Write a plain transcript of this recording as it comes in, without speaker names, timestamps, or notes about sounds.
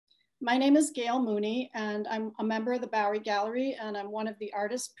My name is Gael Mooney, and I'm a member of the Bowery Gallery, and I'm one of the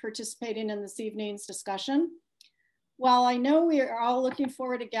artists participating in this evening's discussion. While I know we are all looking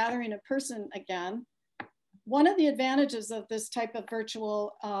forward to gathering in person again, one of the advantages of this type of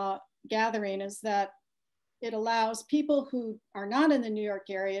virtual gathering is that it allows people who are not in the New York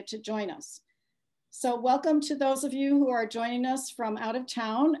area to join us. So welcome to those of you who are joining us from out of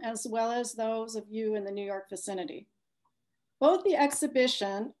town, as well as those of you in the New York vicinity. Both the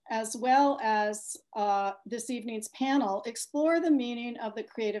exhibition as well as this evening's panel explore the meaning of the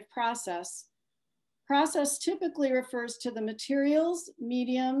creative process. Process typically refers to the materials,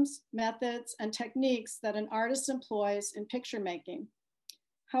 mediums, methods, and techniques that an artist employs in picture making.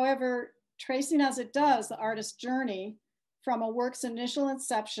 However, tracing as it does the artist's journey from a work's initial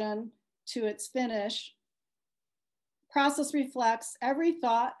inception to its finish, process reflects every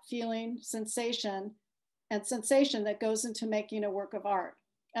thought, feeling, sensation that goes into making a work of art.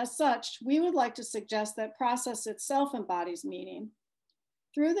 As such, we would like to suggest that process itself embodies meaning.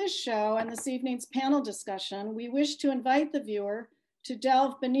 Through this show and this evening's panel discussion, we wish to invite the viewer to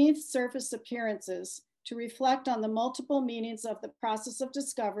delve beneath surface appearances, to reflect on the multiple meanings of the process of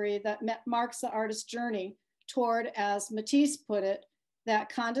discovery that marks the artist's journey toward, as Matisse put it, that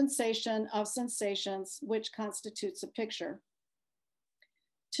condensation of sensations which constitutes a picture.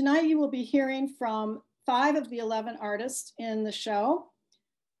 Tonight, you will be hearing from 5 of the 11 artists in the show: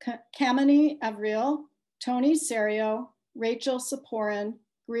 Kamini Avril, Tony Serio, Rachel Siporin,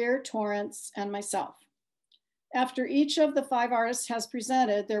 Grier Torrence, and myself. After each of the 5 artists has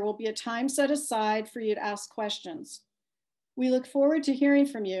presented, there will be a time set aside for you to ask questions. We look forward to hearing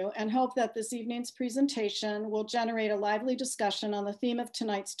from you and hope that this evening's presentation will generate a lively discussion on the theme of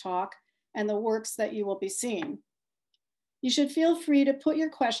tonight's talk and the works that you will be seeing. You should feel free to put your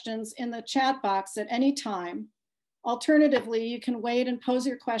questions in the chat box at any time. Alternatively, you can wait and pose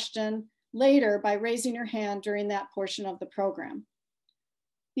your question later by raising your hand during that portion of the program.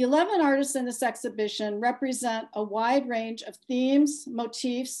 The 11 artists in this exhibition represent a wide range of themes,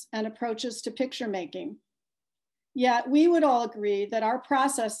 motifs, and approaches to picture making. Yet we would all agree that our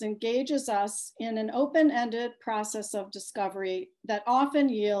process engages us in an open-ended process of discovery that often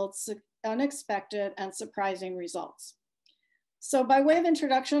yields unexpected and surprising results. So by way of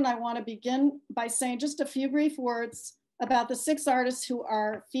introduction, I want to begin by saying just a few brief words about the 6 artists who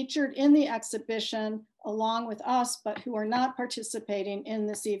are featured in the exhibition along with us, but who are not participating in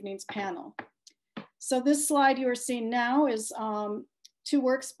this evening's panel. So this slide you are seeing now is 2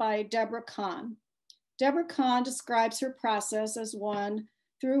 works by Deborah Kahn. Deborah Kahn describes her process as one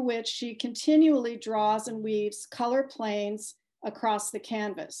through which she continually draws and weaves color planes across the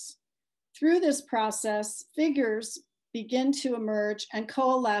canvas. Through this process, figures begin to emerge and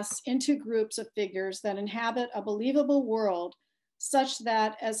coalesce into groups of figures that inhabit a believable world, such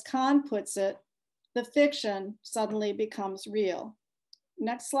that, as Kahn puts it, the fiction suddenly becomes real.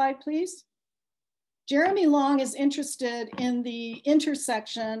 Next slide, please. Jeremy Long is interested in the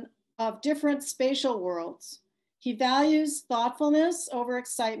intersection of different spatial worlds. He values thoughtfulness over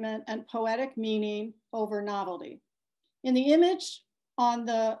excitement and poetic meaning over novelty. In the image on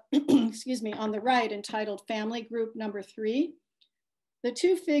the, on the right, entitled Family Group Number 3, the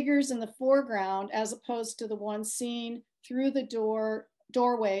 2 figures in the foreground, as opposed to the one seen through the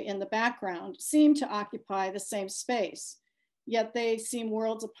doorway in the background, seem to occupy the same space, yet they seem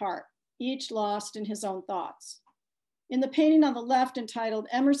worlds apart, each lost in his own thoughts. In the painting on the left, entitled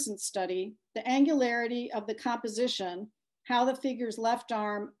Emerson's Study, the angularity of the composition, how the figure's left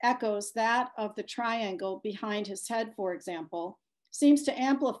arm echoes that of the triangle behind his head, for example, seems to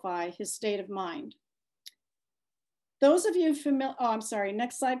amplify his state of mind. Those of you familiar,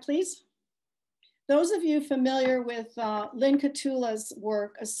 next slide, please. Those of you familiar with Lynn Kotula's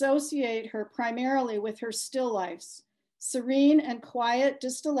work associate her primarily with her still lifes, serene and quiet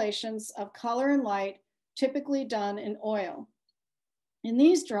distillations of color and light, typically done in oil. In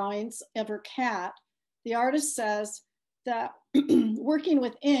these drawings of her cat, the artist says that working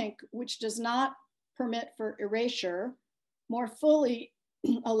with ink, which does not permit for erasure, more fully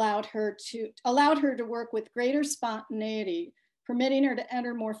allowed her to work with greater spontaneity, permitting her to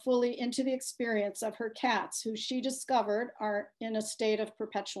enter more fully into the experience of her cats, who she discovered are in a state of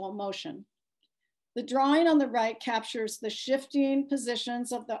perpetual motion. The drawing on the right captures the shifting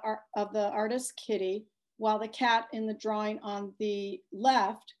positions of the artist's kitty, while the cat in the drawing on the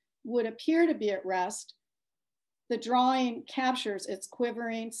left would appear to be at rest. The drawing captures its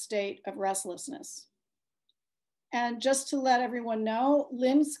quivering state of restlessness. And just to let everyone know,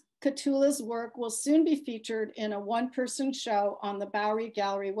 Lynn Kotula's work will soon be featured in a 1-person show on the Bowery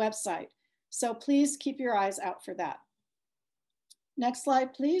Gallery website. So please keep your eyes out for that. Next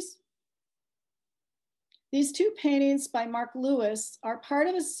slide, please. These two paintings by Mark Lewis are part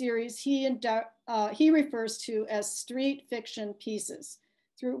of a series he refers to as street fiction pieces,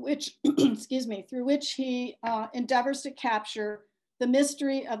 through which, excuse me, through which he endeavors to capture the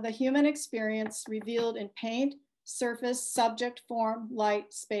mystery of the human experience revealed in paint, surface, subject, form,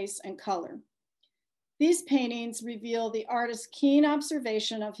 light, space, and color. These paintings reveal the artist's keen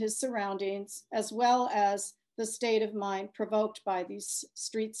observation of his surroundings, as well as the state of mind provoked by these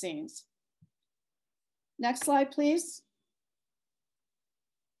street scenes. Next slide, please.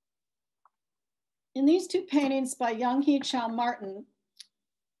 In these two paintings by Younghee Choi Martin,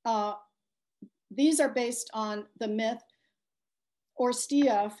 these are based on the myth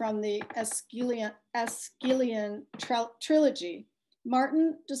Orstia from the Aeschylean trilogy.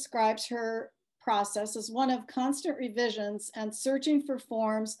 Martin describes her process as one of constant revisions and searching for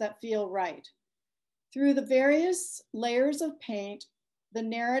forms that feel right. Through the various layers of paint, the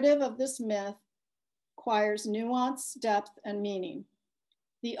narrative of this myth acquires nuance, depth, and meaning.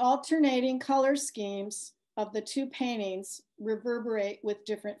 The alternating color schemes of the two paintings reverberate with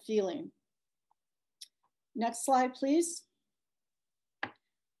different feeling. Next slide, please.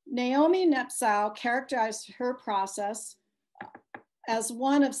 Naomi Nemtzow characterized her process as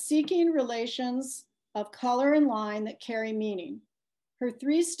one of seeking relations of color and line that carry meaning. Her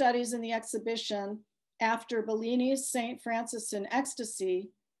three studies in the exhibition, after Bellini's St. Francis in Ecstasy,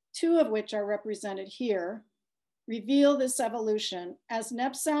 two of which are represented here, reveal this evolution as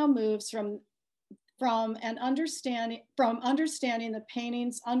Nemtzow moves from understanding the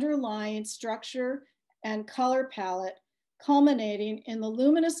painting's underlying structure and color palette, culminating in the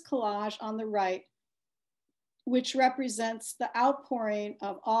luminous collage on the right, which represents the outpouring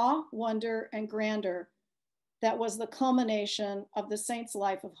of awe, wonder, and grandeur that was the culmination of the saint's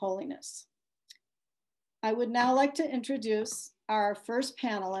life of holiness. I would now like to introduce our first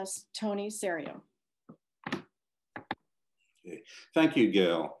panelist, Tony Serio. Okay. Thank you,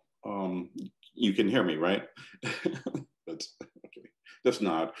 Gail. You can hear me, right? That's okay. Just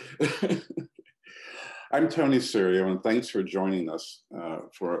nod. I'm Tony Serio, and thanks for joining us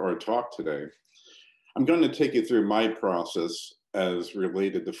for our talk today. I'm going to take you through my process as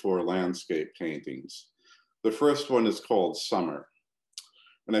related to 4 landscape paintings. The first one is called Summer.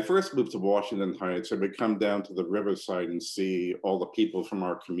 When I first moved to Washington Heights, I would come down to the riverside and see all the people from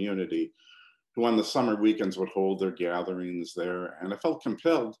our community who on the summer weekends would hold their gatherings there. And I felt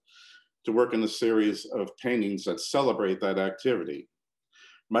compelled to work in a series of paintings that celebrate that activity.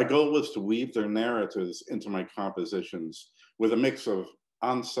 My goal was to weave their narratives into my compositions with a mix of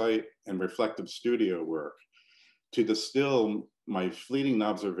on-site and reflective studio work to distill my fleeting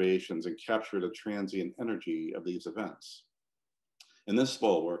observations and capture the transient energy of these events. In this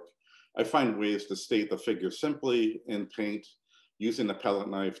fall work, I find ways to state the figures simply in paint, using a palette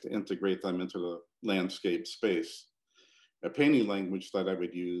knife to integrate them into the landscape space, a painting language that I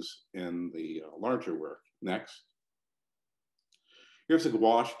would use in the larger work. Next. Here's a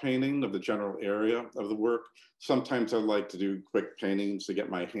gouache painting of the general area of the work. Sometimes I like to do quick paintings to get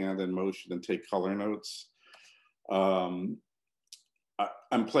my hand in motion and take color notes.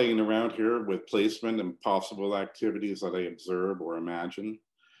 I'm playing around here with placement and possible activities that I observe or imagine.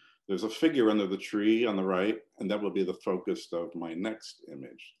 There's a figure under the tree on the right, and that will be the focus of my next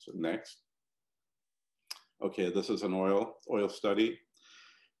image. So next. Okay, this is an oil study.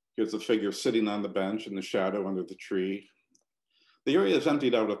 Here's a figure sitting on the bench in the shadow under the tree. The area is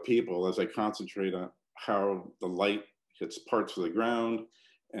emptied out of people as I concentrate on how the light hits parts of the ground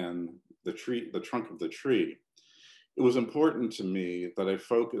and the trunk of the tree. It was important to me that I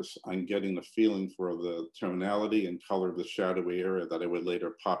focus on getting a feeling for the tonality and color of the shadowy area that I would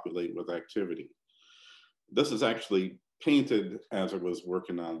later populate with activity. This is actually painted as I was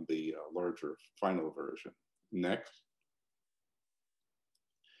working on the larger final version. Next.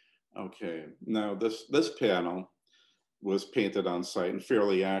 Okay, now this panel was painted on site and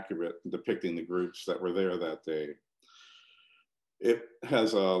fairly accurate in depicting the groups that were there that day. It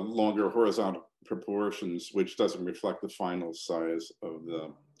has a longer horizontal proportions, which doesn't reflect the final size of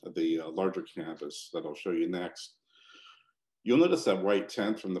the larger canvas that I'll show you next. You'll notice that white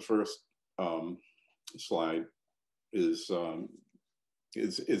tent from the first slide is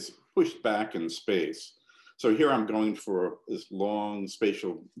pushed back in space. So here I'm going for this long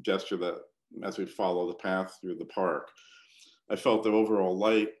spatial gesture that as we follow the path through the park. I felt the overall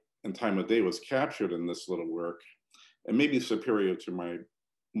light and time of day was captured in this little work and maybe superior to my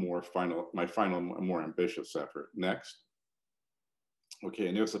final, more ambitious effort. Next. Okay,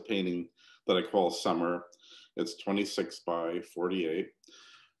 and here's a painting that I call Summer. It's 26 by 48.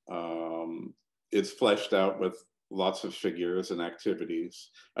 It's fleshed out with lots of figures and activities.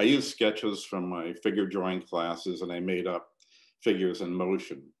 I used sketches from my figure drawing classes, and I made up figures in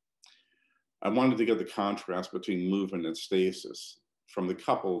motion. I wanted to get the contrast between movement and stasis, from the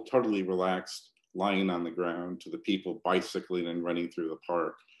couple totally relaxed, lying on the ground, to the people bicycling and running through the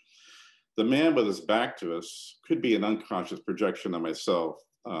park. The man with his back to us could be an unconscious projection of myself,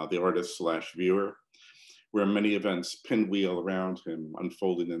 the artist/viewer, where many events pinwheel around him,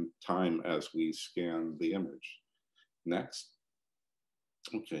 unfolding in time as we scan the image. Next.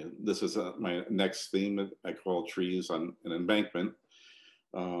 Okay, this is my next theme that I call trees on an embankment.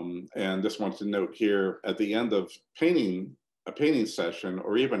 And just want to note here, at the end of a painting session,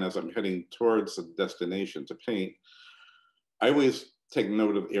 or even as I'm heading towards a destination to paint, I always take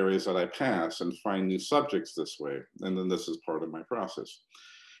note of areas that I pass and find new subjects this way. And then this is part of my process.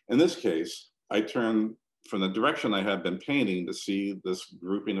 In this case, I turn from the direction I had been painting to see this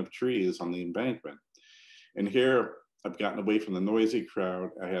grouping of trees on the embankment. And here I've gotten away from the noisy crowd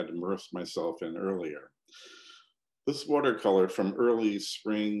I had immersed myself in earlier. This watercolor from early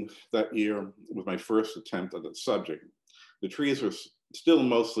spring that year was my first attempt at the subject. The trees were still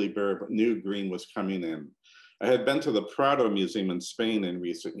mostly bare, but new green was coming in. I had been to the Prado Museum in Spain in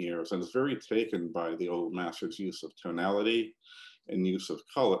recent years and was very taken by the old master's use of tonality and use of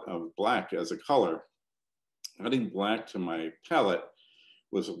color, of black as a color. Adding black to my palette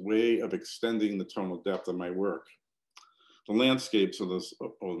was a way of extending the tonal depth of my work. The landscapes of those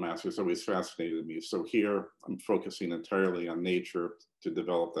old masters always fascinated me. So here I'm focusing entirely on nature to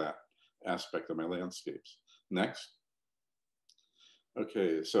develop that aspect of my landscapes. Next.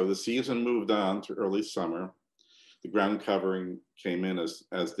 Okay, so the season moved on to early summer. The ground covering came in as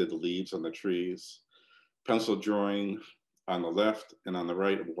did the leaves on the trees. Pencil drawing on the left and on the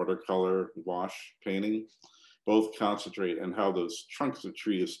right, watercolor wash painting. Both concentrate on how those trunks of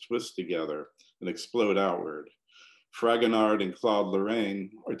trees twist together and explode outward. Fragonard and Claude Lorraine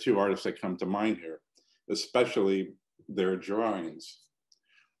are two artists that come to mind here, especially their drawings.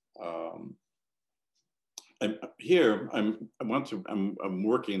 And here I'm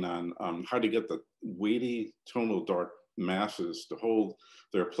working on how to get the weighty tonal dark masses to hold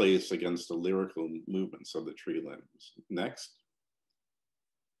their place against the lyrical movements of the tree limbs. Next.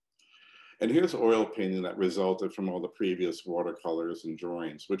 And here's oil painting that resulted from all the previous watercolors and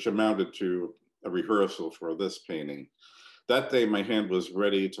drawings, which amounted to a rehearsal for this painting. That day, my hand was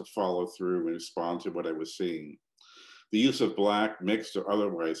ready to follow through and respond to what I was seeing. The use of black, mixed or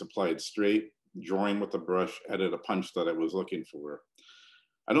otherwise, applied straight, drawing with the brush, added a punch that I was looking for.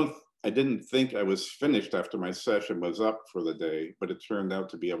 I didn't think I was finished after my session was up for the day, but it turned out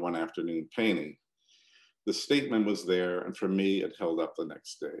to be a one afternoon painting. The statement was there, and for me, it held up the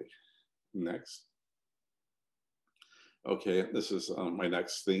next day. Next. Okay, this is my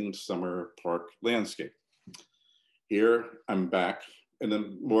next theme, summer park landscape. Here, I'm back in a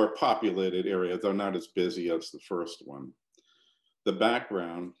more populated area, though not as busy as the first one. The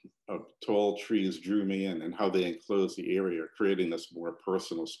background of tall trees drew me in and how they enclose the area, creating this more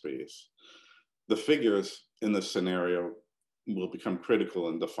personal space. The figures in this scenario will become critical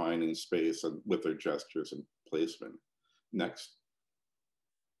in defining space and with their gestures and placement. Next.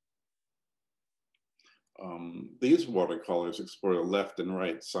 These watercolors explore the left and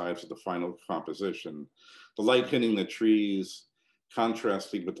right sides of the final composition. The light hitting the trees,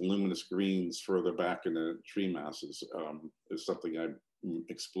 contrasting with the luminous greens further back in the tree masses is something I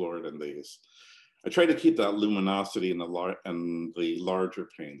explored in these. I tried to keep that luminosity in the larger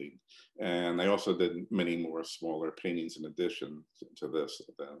painting. And I also did many more smaller paintings in addition to this,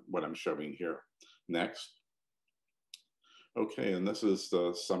 what I'm showing here. Next. Okay, and this is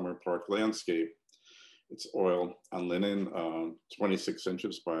the summer park landscape. It's oil on linen, 26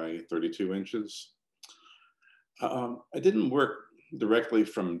 inches by 32 inches. I didn't work directly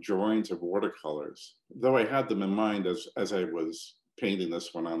from drawings of watercolors, though I had them in mind as I was painting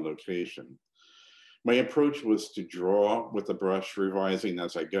this one on location. My approach was to draw with the brush, revising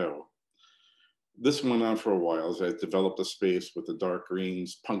as I go. This went on for a while as I developed a space with the dark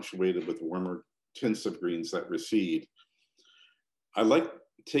greens punctuated with warmer tints of greens that recede. I like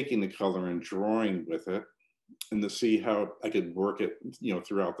taking the color and drawing with it and to see how I could work it,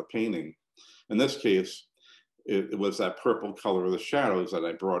 throughout the painting. In this case, it was that purple color of the shadows that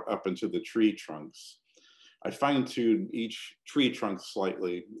I brought up into the tree trunks. I fine-tuned each tree trunk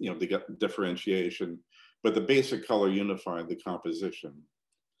slightly, to get differentiation, but the basic color unified the composition.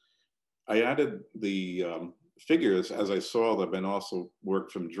 I added the figures as I saw them and also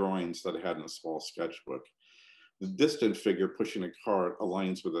worked from drawings that I had in a small sketchbook. The distant figure pushing a cart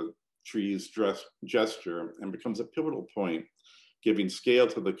aligns with a tree's gesture and becomes a pivotal point, giving scale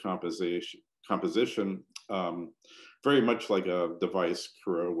to the composition very much like a device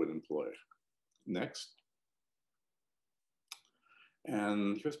Corot would employ. Next.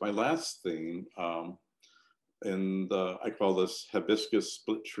 And here's my last theme. I call this hibiscus,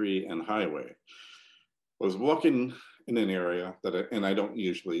 split tree, and highway. I was walking in an area and I don't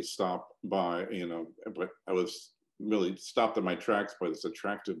usually stop by, but I was really stopped in my tracks by this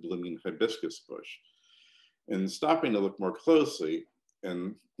attractive blooming hibiscus bush. And stopping to look more closely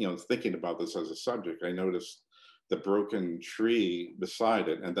and, thinking about this as a subject, I noticed the broken tree beside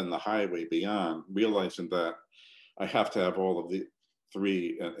it and then the highway beyond, realizing that I have to have all of the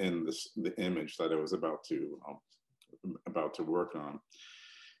three in the image that I was about to work on.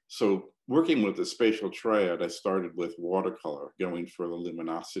 So working with the spatial triad, I started with watercolor, going for the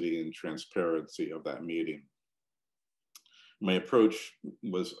luminosity and transparency of that medium. My approach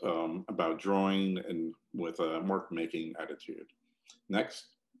was about drawing and with a mark-making attitude. Next.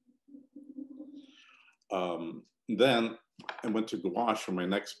 Then I went to gouache for my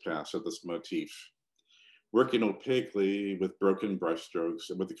next pass of this motif, working opaquely with broken brushstrokes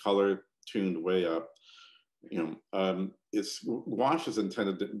and with the color tuned way up. Gouache is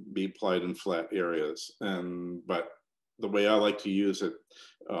intended to be applied in flat areas, but the way I like to use it,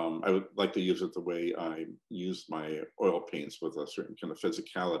 I would like to use it the way I use my oil paints, with a certain kind of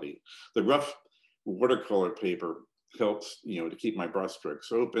physicality. The rough watercolor paper helps, to keep my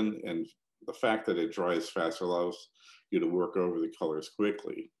brushstrokes open, and the fact that it dries fast allows you to work over the colors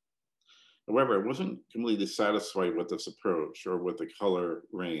quickly. However, I wasn't completely satisfied with this approach or with the color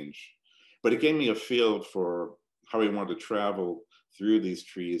range, but it gave me a feel for how I wanted to travel through these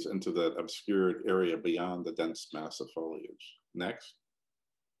trees into that obscured area beyond the dense mass of foliage. Next.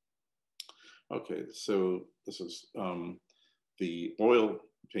 Okay, so this is the oil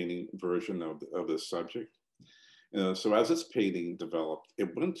painting version of this subject. So as this painting developed,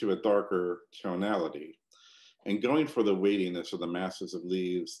 it went to a darker tonality, and going for the weightiness of the masses of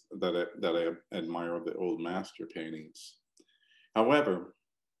leaves that I admire of the old master paintings. However,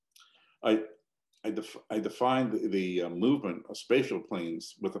 I defined the movement of spatial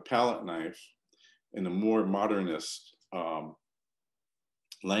planes with a palette knife in a more modernist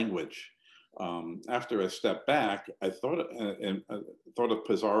language. After I stepped back, I thought of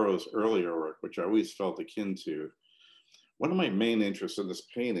Pizarro's earlier work, which I always felt akin to. One of my main interests in this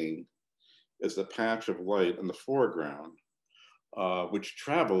painting is the patch of light in the foreground, which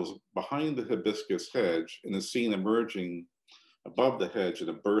travels behind the hibiscus hedge and is seen emerging above the hedge in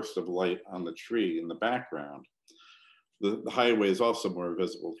a burst of light on the tree in the background. The highway is also more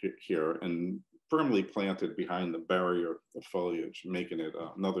visible here and firmly planted behind the barrier of foliage, making it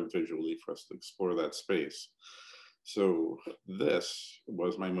another visual lead for us to explore that space. So this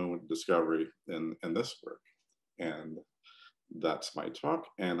was my moment of discovery in this work. And that's my talk.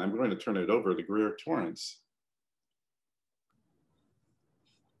 And I'm going to turn it over to Grier Torrence.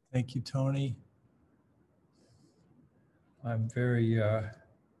 Thank you, Tony. I'm very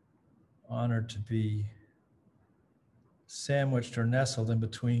honored to be sandwiched or nestled in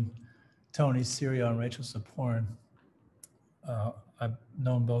between Tony Serio and Rachel Siporin. I've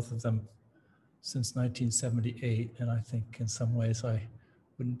known both of them since 1978, and I think in some ways I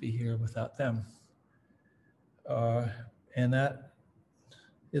wouldn't be here without them. And that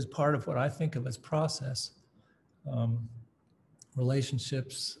is part of what I think of as process.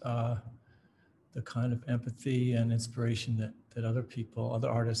 Relationships, the kind of empathy and inspiration that other people, other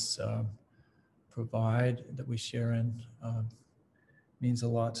artists provide, that we share in, means a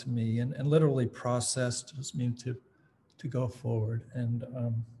lot to me. And literally process just means to go forward. And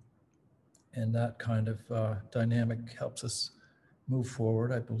that kind of dynamic helps us move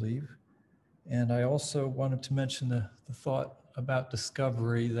forward, I believe. And I also wanted to mention the thought about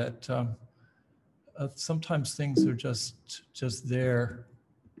discovery, that sometimes things are just there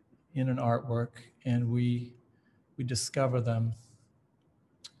in an artwork, and we discover them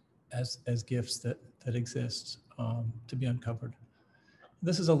as gifts that exist to be uncovered.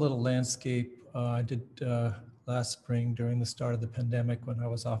 This is a little landscape I did last spring during the start of the pandemic, when I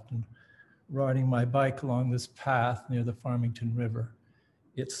was often riding my bike along this path near the Farmington River.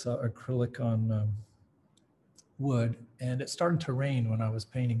 It's acrylic on wood, and it started to rain when I was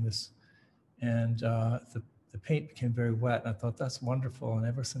painting this, and the paint became very wet, and I thought, that's wonderful. And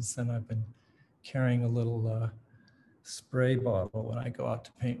ever since then, I've been carrying a little spray bottle when I go out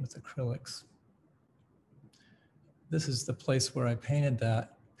to paint with acrylics. This is the place where I painted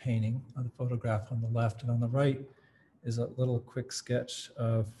that painting, on the photograph on the left, and on the right is a little quick sketch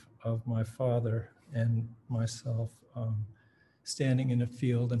of my father and myself standing in a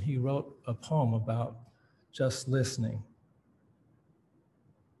field, and he wrote a poem about just listening.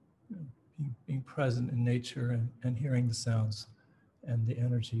 being present in nature and hearing the sounds and the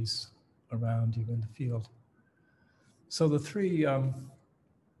energies around you in the field. So the three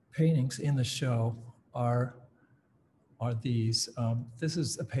paintings in the show are these. This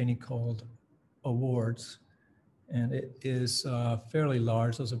is a painting called Awards, and it is fairly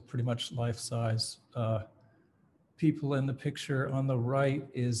large. Those are pretty much life-size people in the picture. On the right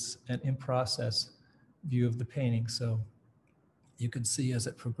is an in-process view of the painting. So you can see as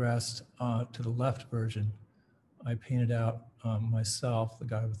it progressed to the left version, I painted out myself, the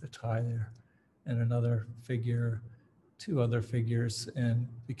guy with the tie there, and another figure, two other figures, and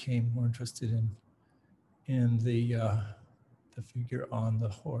became more interested in the figure on the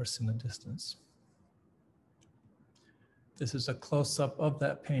horse in the distance. This is a close-up of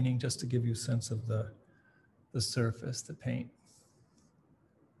that painting just to give you a sense of the surface, the paint.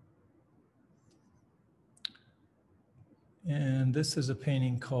 And this is a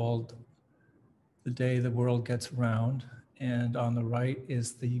painting called The Day the World Gets Round. And on the right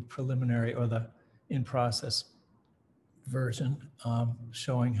is the preliminary or the in-process version,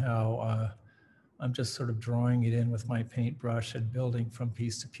 showing how I'm just sort of drawing it in with my paintbrush and building from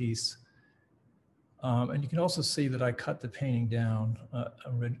piece to piece. And you can also see that I cut the painting down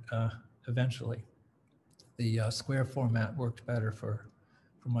eventually. The square format worked better for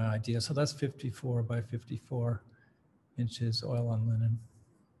my idea. So that's 54 by 54 inches oil on linen.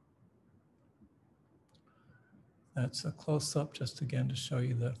 That's a close-up just again to show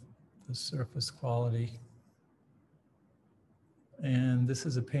you the surface quality. And this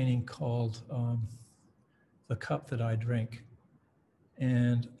is a painting called The Cup That I Drink.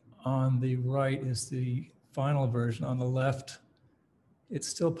 And on the right is the final version. On the left, it's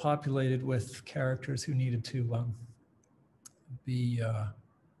still populated with characters who needed to be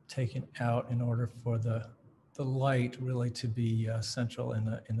taken out in order for the light really to be central in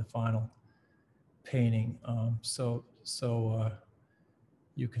the final painting. So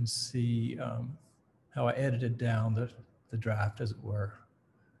you can see how I edited down the draft, as it were.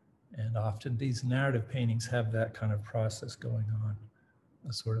 And often these narrative paintings have that kind of process going on,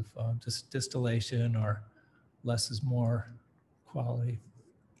 a sort of just distillation or less is more quality.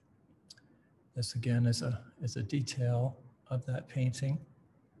 This again is a detail of that painting.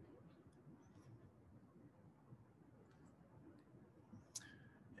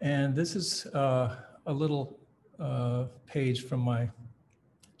 And this is a little page from my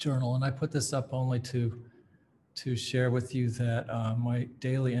journal, and I put this up only to share with you that my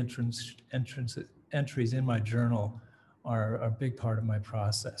daily entries in my journal are a big part of my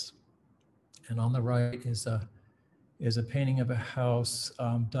process. And on the right is a painting of a house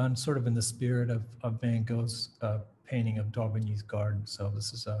done sort of in the spirit of Van Gogh's painting of Daubigny's garden. So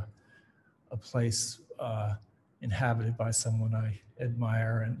this is a place inhabited by someone I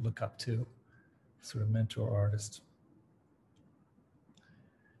admire and look up to, sort of mentor artist.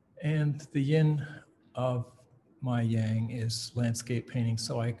 And the yin of my yang is landscape painting.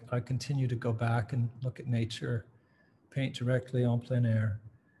 So I continue to go back and look at nature, paint directly en plein air.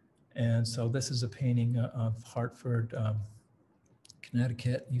 And so this is a painting of Hartford,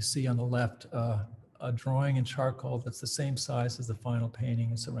 Connecticut. You see on the left a drawing in charcoal that's the same size as the final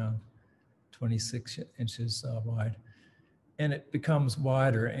painting. It's around 26 inches wide. And it becomes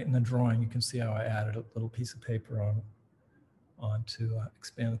wider in the drawing. You can see how I added a little piece of paper on to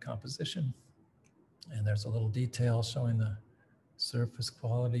expand the composition. And there's a little detail showing the surface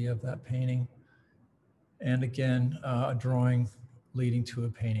quality of that painting. And again, a drawing leading to a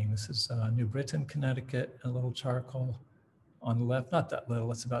painting. This is New Britain, Connecticut, a little charcoal on the left, not that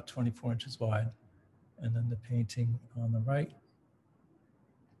little, it's about 24 inches wide. And then the painting on the right.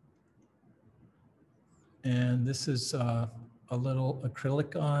 And this is a little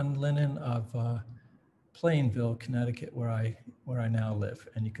acrylic on linen of Plainville, Connecticut, where I now live.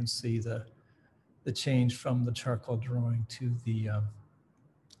 And you can see the change from the charcoal drawing to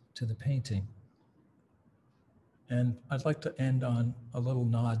the painting. And I'd like to end on a little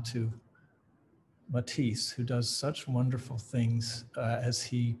nod to Matisse, who does such wonderful things as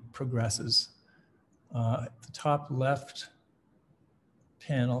he progresses. At the top left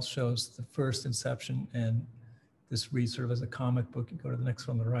panel shows the first Inception, and this reads sort of as a comic book. You go to the next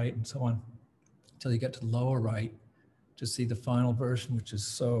one on the right and so on, until you get to the lower right to see the final version, which is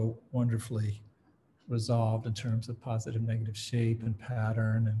so wonderfully resolved in terms of positive, negative shape and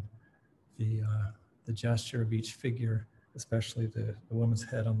pattern, and the gesture of each figure, especially the woman's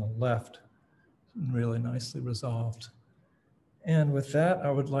head on the left, really nicely resolved. And with that,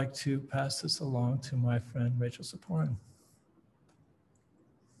 I would like to pass this along to my friend Rachel Siporin.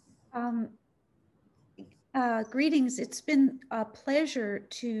 Greetings. It's been a pleasure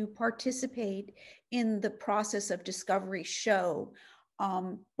to participate in the Process of Discovery show,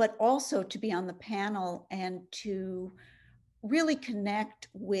 but also to be on the panel and to really connect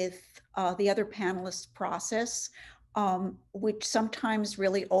with the other panelists' process, which sometimes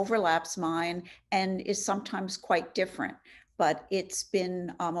really overlaps mine and is sometimes quite different. But it's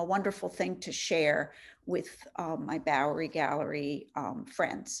been a wonderful thing to share with my Bowery Gallery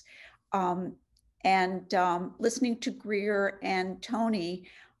friends. And listening to Grier and Tony,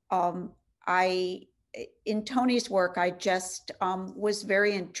 in Tony's work, I just was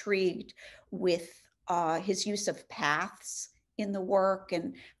very intrigued with his use of paths in the work,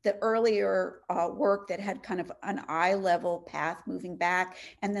 and the earlier work that had kind of an eye level path moving back,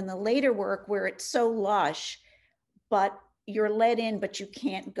 and then the later work where it's so lush, but you're let in, but you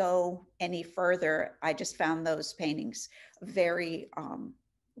can't go any further. I just found those paintings very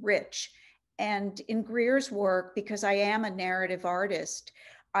rich. And in Grier's work, because I am a narrative artist,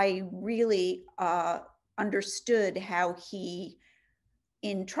 I really understood how he,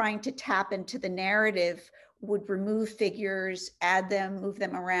 in trying to tap into the narrative, would remove figures, add them, move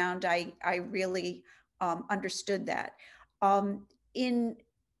them around. I really understood that. In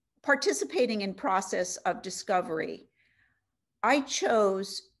participating in Process of Discovery, I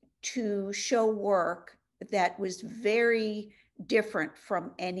chose to show work that was very different from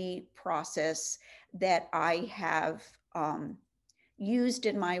any process that I have used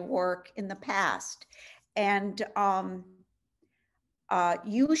in my work in the past. And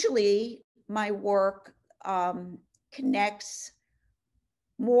usually my work connects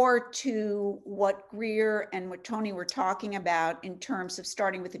more to what Grier and what Tony were talking about in terms of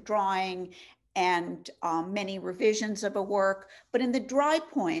starting with a drawing and many revisions of a work. But in the dry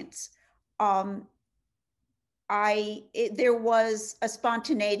points, there was a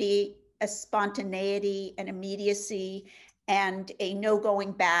spontaneity, and immediacy, and a no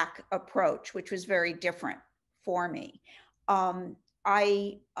going back approach, which was very different for me.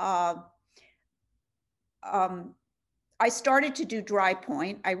 I started to do dry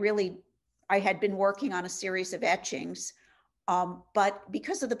point. I had been working on a series of etchings, but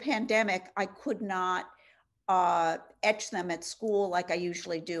because of the pandemic, I could not etch them at school like I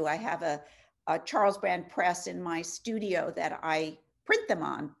usually do. I have a Charles Brand press in my studio that I print them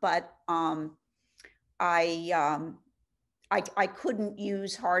on, but I couldn't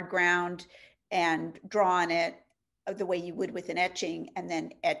use hard ground and draw on it the way you would with an etching and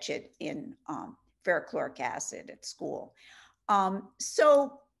then etch it in ferrochloric acid at school.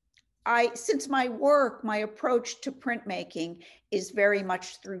 So since my approach to printmaking is very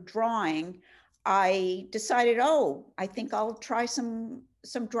much through drawing, I decided, I think I'll try some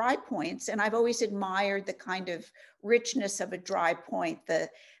dry points. And I've always admired the kind of richness of a dry point, the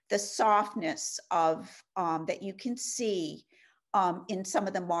softness of that you can see in some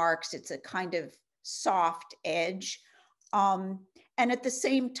of the marks. It's a kind of soft edge. And at the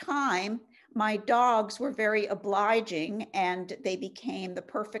same time, my dogs were very obliging and they became the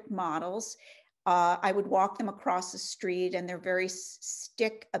perfect models. I would walk them across the street and they're very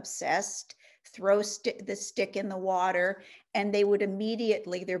stick obsessed, throw the stick in the water, and they would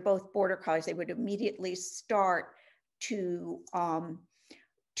immediately, they're both border collies, they would immediately start to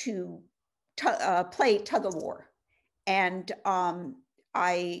play tug of war. And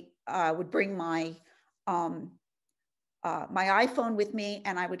I would bring my iPhone with me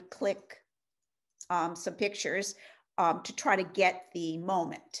and I would click some pictures to try to get the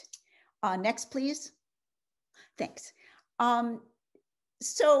moment. Next, please. Thanks.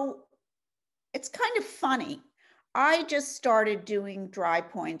 So it's kind of funny. I just started doing dry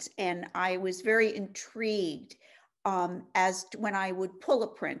points and I was very intrigued as to when I would pull a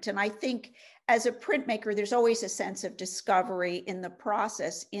print. And I think as a printmaker, there's always a sense of discovery in the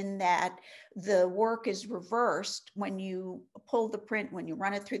process, in that the work is reversed when you pull the print, when you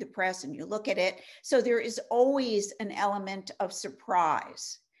run it through the press and you look at it. So there is always an element of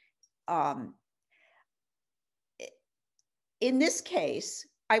surprise. In this case,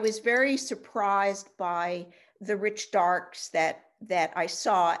 I was very surprised by the rich darks that I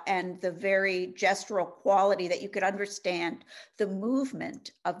saw and the very gestural quality that you could understand the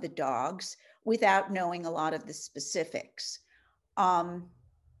movement of the dogs without knowing a lot of the specifics. At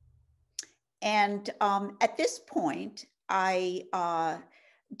this point, as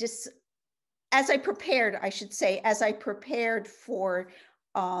I prepared for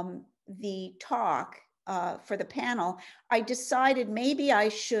the talk for the panel, I decided maybe I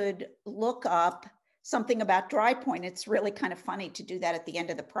should look up something about dry point. It's really kind of funny to do that at the end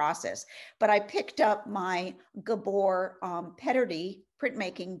of the process. But I picked up my Gabor Peterdy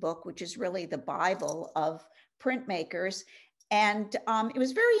printmaking book, which is really the Bible of printmakers. And it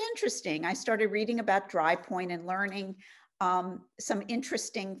was very interesting. I started reading about dry point and learning some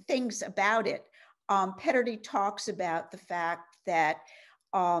interesting things about it. Peterdy talks about the fact that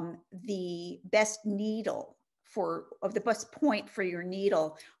the best needle the best point for your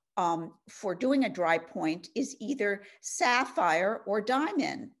needle for doing a dry point is either sapphire or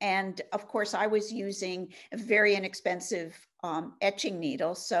diamond. And of course, I was using a very inexpensive etching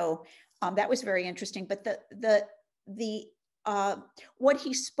needle, so that was very interesting. But what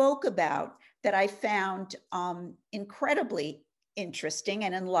he spoke about that I found incredibly interesting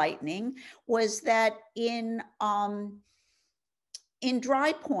and enlightening was that in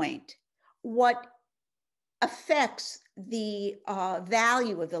dry point, what affects the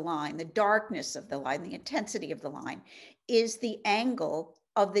value of the line, the darkness of the line, the intensity of the line, is the angle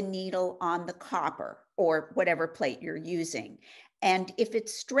of the needle on the copper or whatever plate you're using. And if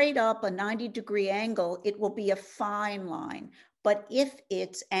it's straight up a 90-degree angle, it will be a fine line. But if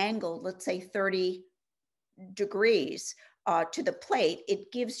it's angled, let's say 30 degrees to the plate,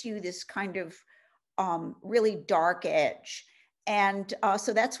 it gives you this kind of really dark edge. And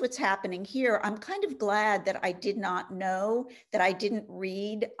so that's what's happening here. I'm kind of glad that I did not know, that I didn't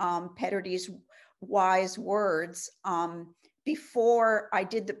read Peterdy's wise words before I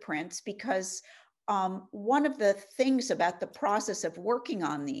did the prints, because one of the things about the process of working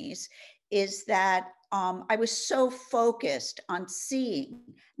on these is that I was so focused on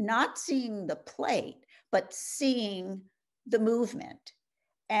not seeing the plate, but seeing the movement.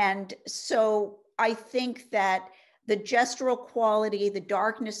 And so I think that the gestural quality, the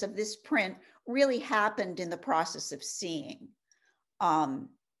darkness of this print really happened in the process of seeing.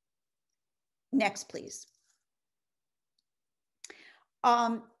 Next, please.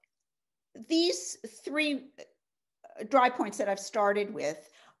 These three dry points that I've started with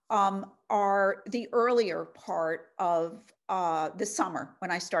are the earlier part of the summer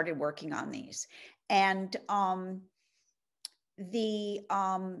when I started working on these. And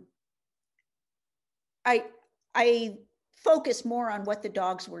I focus more on what the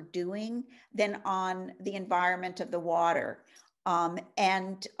dogs were doing than on the environment of the water.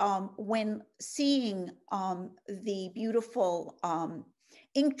 When seeing the beautiful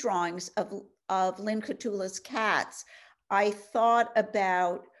ink drawings of Lynn Kotula's cats, I thought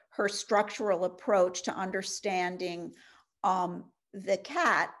about her structural approach to understanding the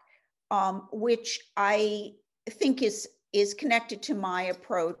cat, which I think is connected to my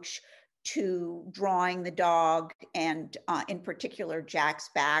approach to drawing the dog, and in particular Jack's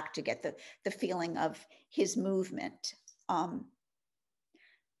back, to get the feeling of his movement.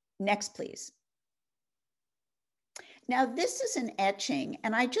 Next, please. Now, this is an etching,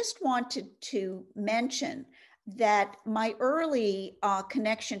 and I just wanted to mention that my early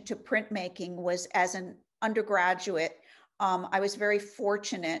connection to printmaking was as an undergraduate. I was very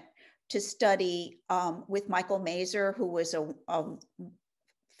fortunate to study with Michael Mazer, who was a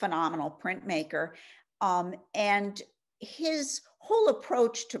phenomenal printmaker, and his whole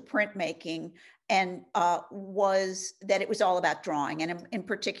approach to printmaking was that it was all about drawing, and in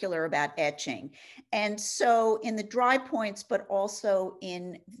particular about etching. And so in the dry points, but also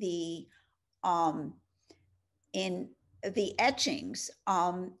in the etchings,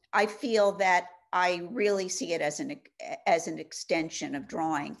 I feel that I really see it as an extension of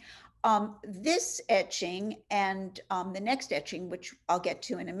drawing. This etching and the next etching, which I'll get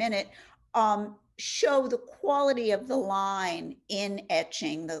to in a minute, show the quality of the line in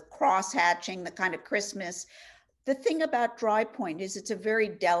etching, the cross hatching, the kind of crispness. The thing about dry point is it's a very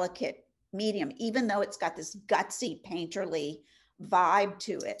delicate medium, even though it's got this gutsy painterly vibe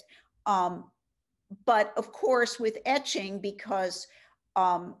to it. But of course, with etching, because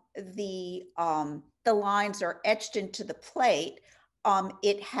the lines are etched into the plate,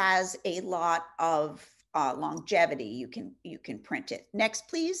 it has a lot of longevity. You can print it. Next,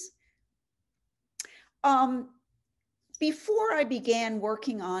 please. Before I began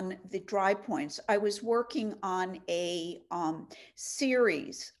working on the dry points, I was working on a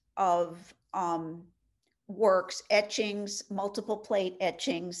series of works, etchings, multiple plate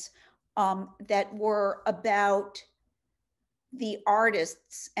etchings that were about the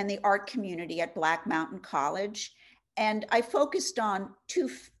artists and the art community at Black Mountain College. And I focused on two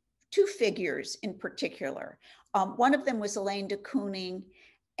figures in particular. One of them was Elaine de Kooning,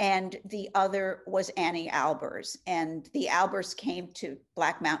 and the other was Annie Albers. And the Albers came to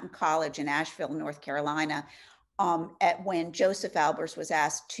Black Mountain College in Asheville, North Carolina, when Joseph Albers was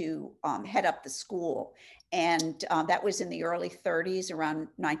asked to head up the school. And that was in the early 30s, around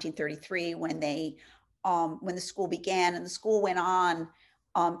 1933, when the school began, and the school went on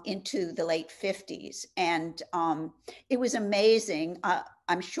into the late 50s. And it was amazing.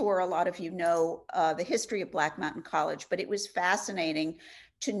 I'm sure a lot of you know the history of Black Mountain College, but it was fascinating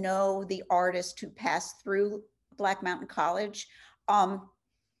to know the artists who passed through Black Mountain College.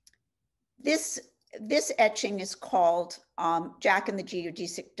 This etching is called Jack and the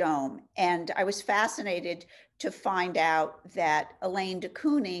Geodesic Dome. And I was fascinated to find out that Elaine de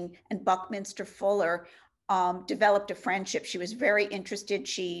Kooning and Buckminster Fuller developed a friendship. She was very interested.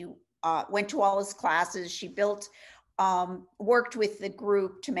 She went to all his classes. She worked with the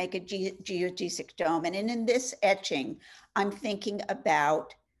group to make a geodesic dome. And in this etching, I'm thinking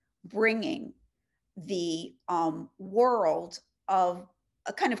about bringing the world of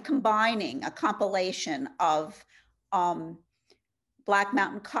a kind of combining a compilation of Black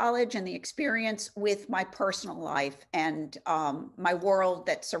Mountain College and the experience with my personal life and my world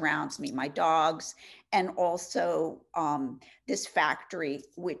that surrounds me, my dogs, and also this factory,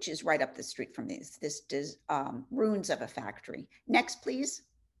 which is right up the street from this ruins of a factory. Next, please.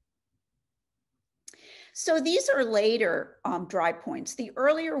 So these are later dry points. The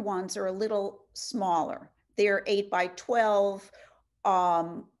earlier ones are a little smaller. They're 8 by 12.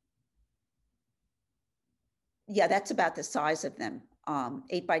 Yeah, that's about the size of them.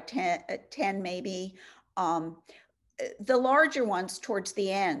 8 by 10 maybe. The larger ones towards the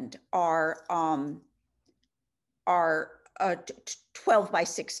end are 12 by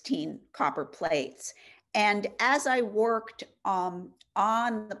 16 copper plates. And as I worked on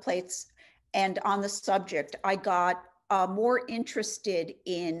the plates and on the subject, I got more interested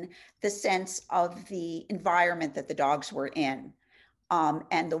in the sense of the environment that the dogs were in.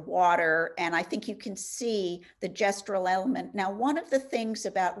 And the water, and I think you can see the gestural element. Now, one of the things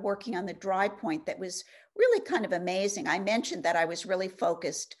about working on the dry point that was really kind of amazing, I mentioned that I was really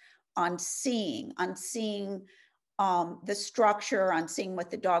focused on seeing the structure, on seeing what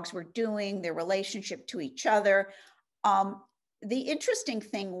the dogs were doing, their relationship to each other. The interesting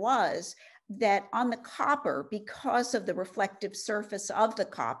thing was that on the copper, because of the reflective surface of the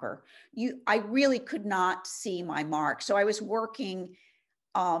copper, I really could not see my mark. So I was working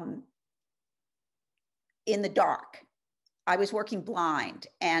in the dark. I was working blind.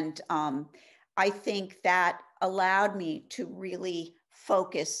 And I think that allowed me to really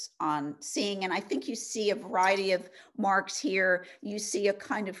focus on seeing. And I think you see a variety of marks here. You see a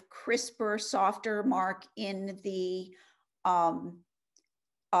kind of crisper, softer mark in the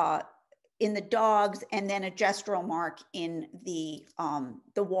dogs, and then a gestural mark in the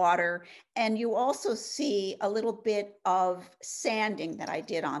water. And you also see a little bit of sanding that I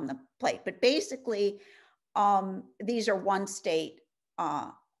did on the plate. But basically, these are one state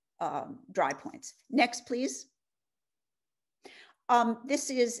dry points. Next, please. This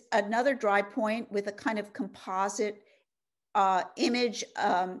is another dry point with a kind of composite image,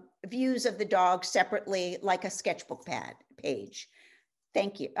 views of the dog separately, like a sketchbook page.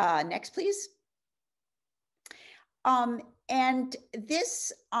 Thank you. Next, please. And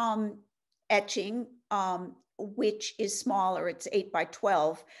this etching, which is smaller, it's 8 by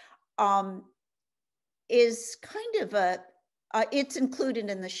 12, is kind of it's included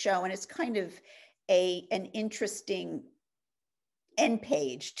in the show, and it's kind of an interesting end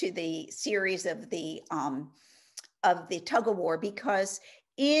page to the series of the tug of war, because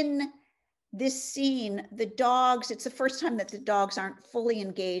in this scene, the dogs, it's the first time that the dogs aren't fully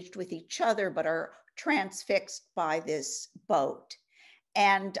engaged with each other, but are transfixed by this boat.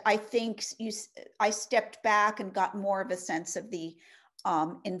 And I think I stepped back and got more of a sense of the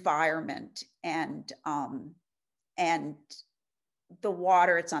environment and the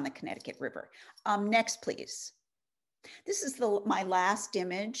water. It's on the Connecticut River. Next, please. This is my last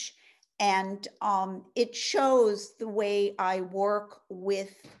image, and it shows the way I work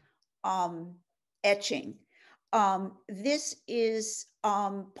with etching. This is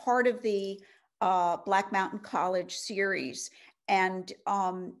part of the Black Mountain College series, and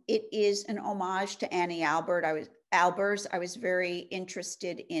it is an homage to Annie Albers. I was very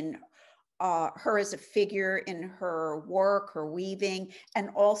interested in her as a figure, in her work, her weaving, and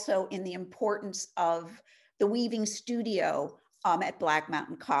also in the importance of the weaving studio at Black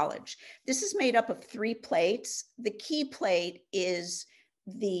Mountain College. This is made up of 3 plates. The key plate is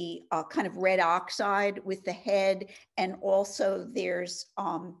the kind of red oxide with the head, and also there's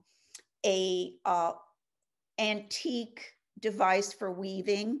a antique device for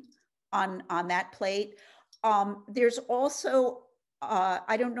weaving on that plate. There's also,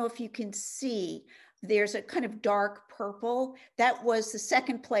 I don't know if you can see, there's a kind of dark purple. That was the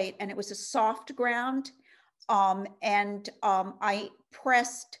second plate, and it was a soft ground. I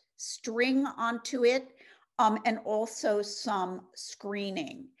pressed string onto it, and also some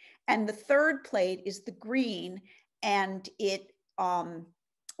screening. And the third plate is the green, and it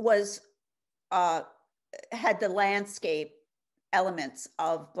had the landscape elements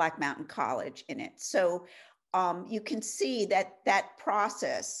of Black Mountain College in it. So you can see that that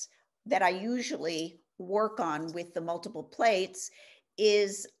process that I usually work on with the multiple plates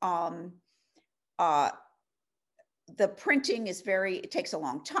is the printing is it takes a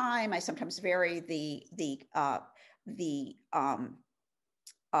long time. I sometimes vary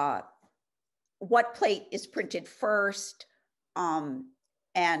what plate is printed first,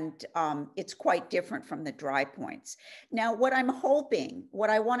 and it's quite different from the dry points. Now, what I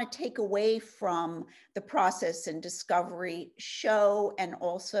want to take away from the process and discovery show, and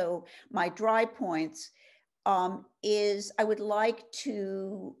also my dry points, is I would like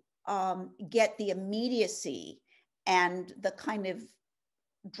to get the immediacy and the kind of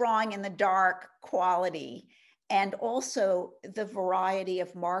drawing in the dark quality, and also the variety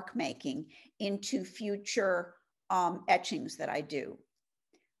of mark making into future etchings that I do.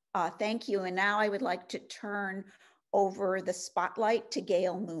 Thank you. And now I would like to turn over the spotlight to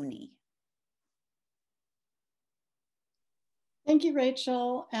Gael Mooney. Thank you,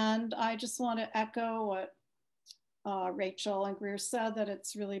 Rachel. And I just want to echo what Rachel and Grier said, that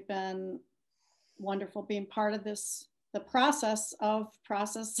it's really been wonderful being part of this, the process of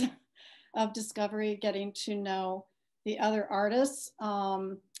discovery, getting to know the other artists,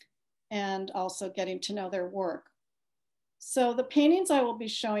 and also getting to know their work. So the paintings I will be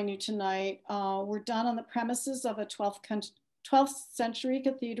showing you tonight were done on the premises of a 12th century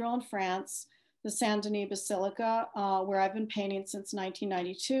cathedral in France, the Saint Denis Basilica, where I've been painting since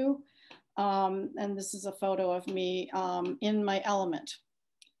 1992. And this is a photo of me in my element.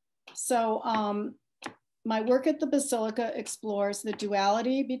 So my work at the Basilica explores the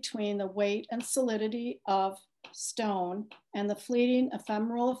duality between the weight and solidity of stone and the fleeting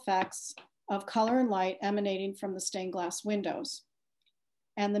ephemeral effects of color and light emanating from the stained glass windows,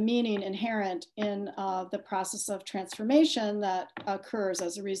 and the meaning inherent in the process of transformation that occurs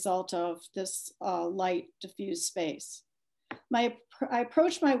as a result of this light diffused space. I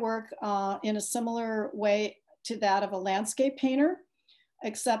approach my work in a similar way to that of a landscape painter,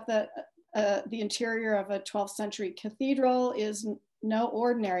 except that the interior of a 12th century cathedral is no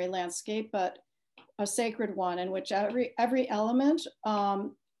ordinary landscape, but a sacred one in which every element,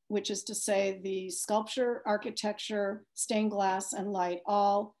 which is to say the sculpture, architecture, stained glass, and light,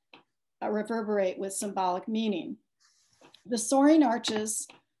 all reverberate with symbolic meaning. The soaring arches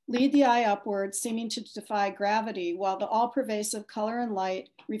lead the eye upward, seeming to defy gravity, while the all-pervasive color and light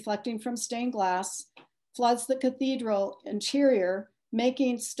reflecting from stained glass floods the cathedral interior,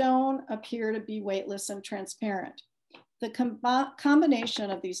 making stone appear to be weightless and transparent. The combination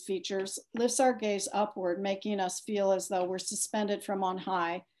of these features lifts our gaze upward, making us feel as though we're suspended from on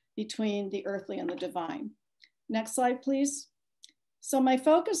high between the earthly and the divine. Next slide, please. So my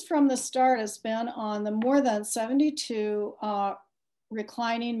focus from the start has been on the more than 72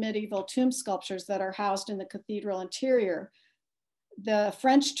 reclining medieval tomb sculptures that are housed in the cathedral interior. The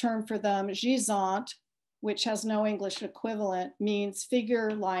French term for them, gisante, which has no English equivalent, means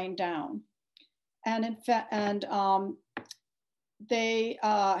figure lying down. And in fact, they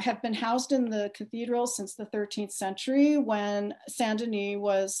have been housed in the cathedral since the 13th century, when Saint Denis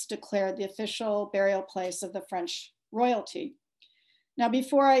was declared the official burial place of the French royalty. Now,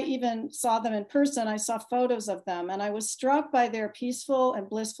 before I even saw them in person, I saw photos of them, and I was struck by their peaceful and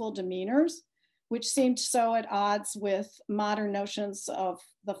blissful demeanors, which seemed so at odds with modern notions of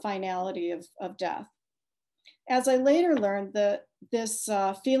the finality of death. As I later learned, that this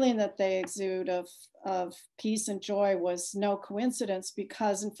feeling that they exude of peace and joy was no coincidence,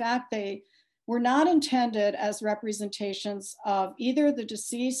 because in fact they were not intended as representations of either the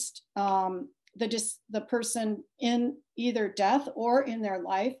deceased, the person in either death or in their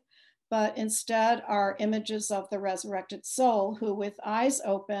life, but instead are images of the resurrected soul who, with eyes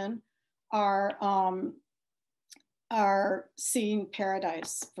open, are seeing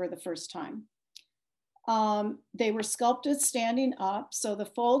paradise for the first time. They were sculpted standing up, so the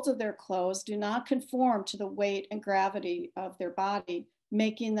folds of their clothes do not conform to the weight and gravity of their body,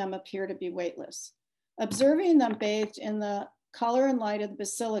 making them appear to be weightless. Observing them bathed in the color and light of the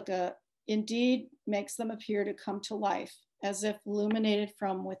basilica indeed makes them appear to come to life, as if illuminated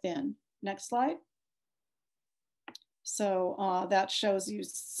from within. Next slide. So that shows you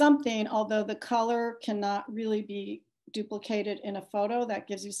something, although the color cannot really be duplicated in a photo. That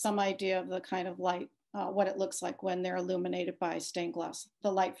gives you some idea of the kind of light, what it looks like when they're illuminated by stained glass,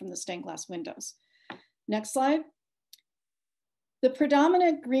 the light from the stained glass windows. Next slide. The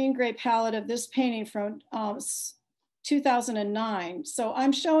predominant green-gray palette of this painting from 2009. So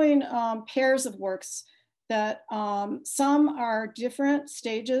I'm showing pairs of works that some are different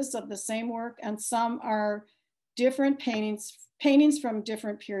stages of the same work and some are different paintings from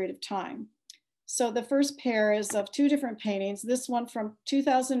different period of time. So the first pair is of two different paintings. This one from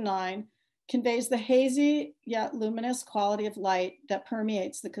 2009 conveys the hazy yet luminous quality of light that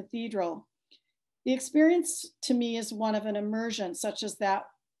permeates the cathedral. The experience to me is one of an immersion such as that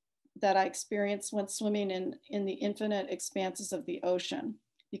I experienced when swimming in the infinite expanses of the ocean,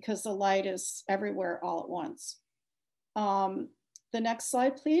 because the light is everywhere all at once. The next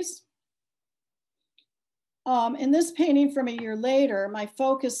slide, please. In this painting from a year later, my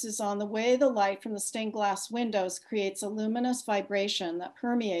focus is on the way the light from the stained glass windows creates a luminous vibration that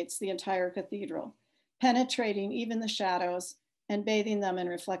permeates the entire cathedral, penetrating even the shadows and bathing them in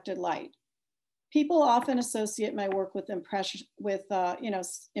reflected light. People often associate my work with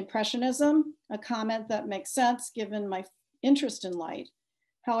impressionism, a comment that makes sense given my interest in light.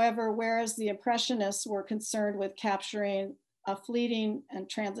 However, whereas the Impressionists were concerned with capturing a fleeting and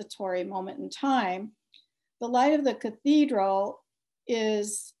transitory moment in time, the light of the cathedral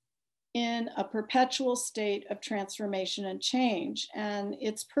is in a perpetual state of transformation and change, and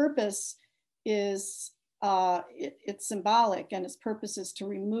its purpose is it's symbolic, and its purpose is to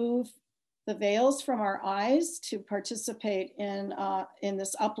remove the veils from our eyes to participate in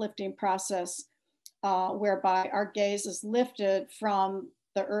this uplifting process whereby our gaze is lifted from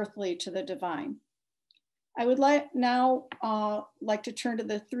the earthly to the divine. I would now like to turn to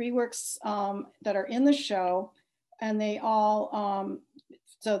the three works that are in the show, and they all,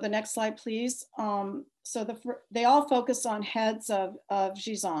 so the next slide, please. They all focus on heads of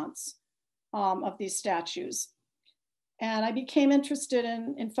gisants, of these statues. And I became interested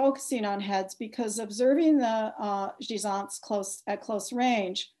in focusing on heads because observing the gisants at close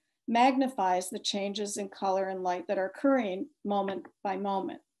range magnifies the changes in color and light that are occurring moment by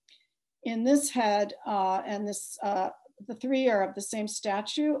moment. In this head, the three are of the same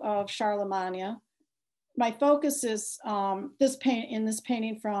statue of Charlemagne. My focus is in this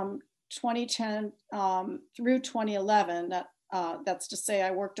painting from 2010 through 2011, that's to say I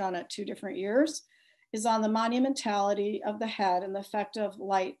worked on it 2 different years, is on the monumentality of the head and the effect of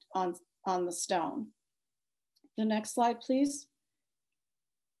light on the stone. The next slide, please.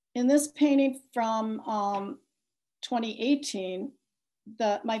 In this painting from 2018,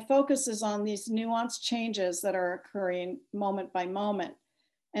 my focus is on these nuanced changes that are occurring moment by moment.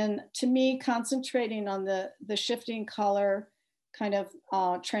 And to me, concentrating on the shifting color kind of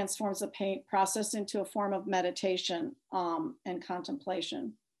transforms the paint process into a form of meditation and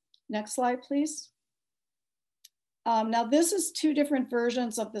contemplation. Next slide, please. Now this is 2 different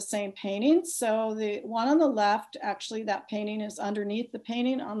versions of the same painting. So the one on the left, actually that painting is underneath the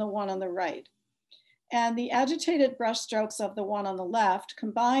painting on the one on the right. And the agitated brush strokes of the one on the left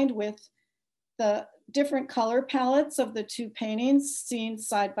combined with the different color palettes of the 2 paintings seen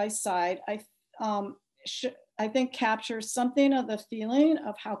side by side, I think captures something of the feeling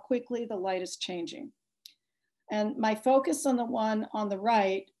of how quickly the light is changing. And my focus on the one on the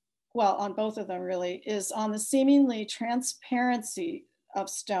right, well, on both of them really, is on the seemingly transparency of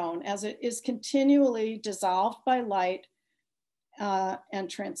stone as it is continually dissolved by light and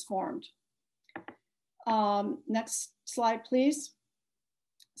transformed. Next slide, please.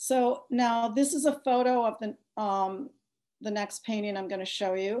 So now this is a photo of the next painting I'm going to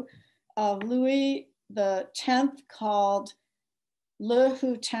show you of Louis X, called Le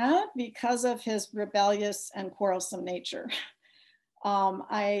Hutin, because of his rebellious and quarrelsome nature.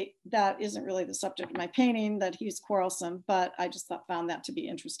 That isn't really the subject of my painting, that he's quarrelsome, but I just found that to be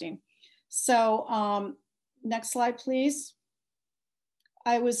interesting. So next slide, please.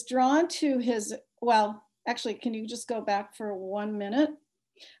 I was drawn to his, well, actually, can you just go back for 1 minute?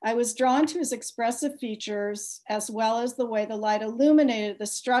 I was drawn to his expressive features as well as the way the light illuminated the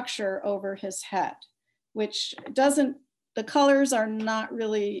structure over his head, which doesn't, the colors are not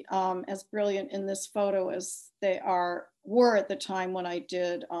really as brilliant in this photo as they were at the time when I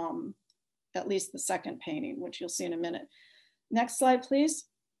did at least the second painting, which you'll see in a minute. Next slide, please.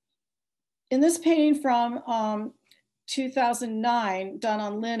 In this painting from 2009, done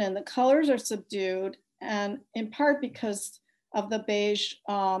on linen, the colors are subdued, and in part because of the beige,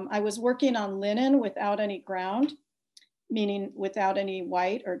 I was working on linen without any ground, meaning without any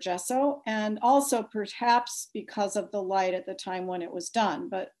white or gesso, and also perhaps because of the light at the time when it was done,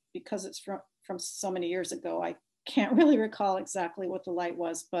 but because it's from so many years ago, can't really recall exactly what the light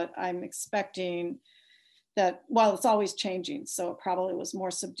was, but I'm expecting that, well, it's always changing. So it probably was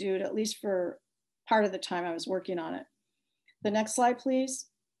more subdued, at least for part of the time I was working on it. The next slide, please.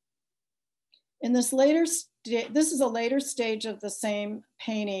 In this later, this is a later stage of the same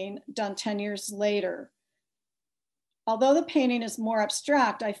painting done 10 years later. Although the painting is more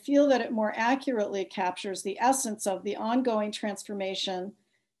abstract, I feel that it more accurately captures the essence of the ongoing transformation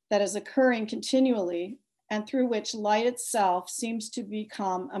that is occurring continually and through which light itself seems to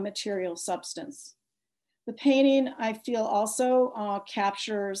become a material substance. The painting, I feel, also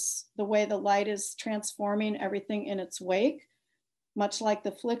captures the way the light is transforming everything in its wake, much like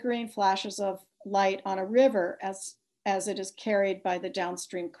the flickering flashes of light on a river as it is carried by the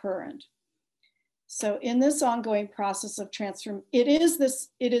downstream current. So in this ongoing process of it is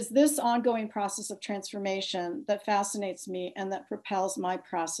this ongoing process of transformation that fascinates me and that propels my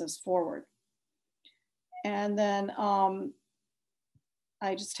process forward. And then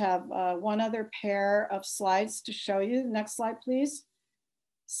I just have one other pair of slides to show you. Next slide, please.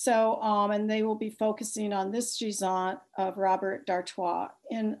 So, and they will be focusing on this gisant of Robert D'Artois.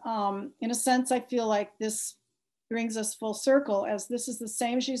 In a sense, I feel like this brings us full circle, as this is the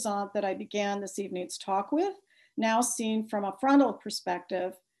same gisant that I began this evening's talk with, now seen from a frontal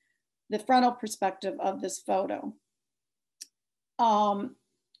perspective, the frontal perspective of this photo.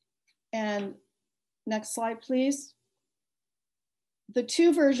 And next slide, please. The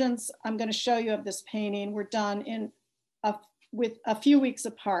two versions I'm going to show you of this painting were done with a few weeks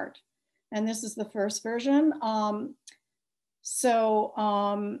apart. And this is the first version.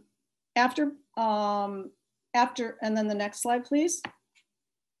 After, and then the next slide, please.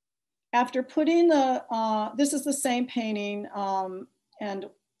 After putting this is the same painting, and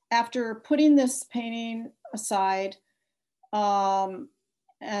after putting this painting aside and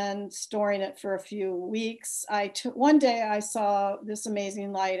storing it for a few weeks, one day I saw this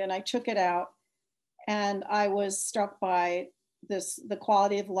amazing light and I took it out, and I was struck by the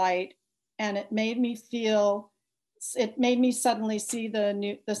quality of light, and it made me suddenly see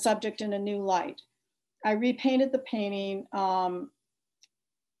the subject in a new light. I repainted the painting from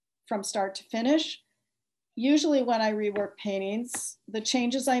start to finish. Usually when I rework paintings, the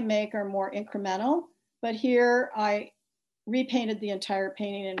changes I make are more incremental, but here I repainted the entire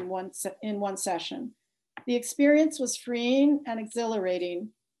painting in one session. The experience was freeing and exhilarating,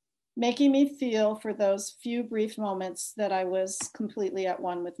 making me feel for those few brief moments that I was completely at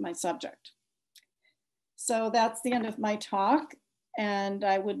one with my subject. So that's the end of my talk, and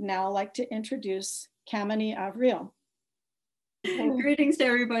I would now like to introduce Kamini Avril. Greetings to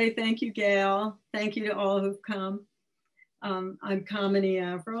everybody. Thank you, Gail. Thank you to all who've come. I'm Kamini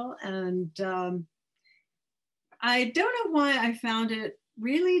Avril, and I don't know why I found it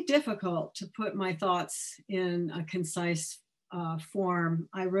really difficult to put my thoughts in a concise form.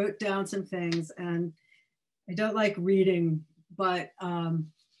 I wrote down some things, and I don't like reading, but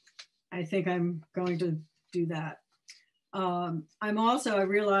I think I'm going to do that. I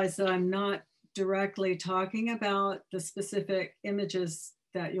realize that I'm not directly talking about the specific images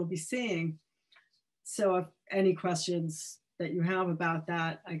that you'll be seeing. So if any questions that you have about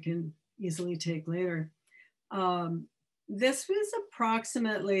that, I can easily take later. This was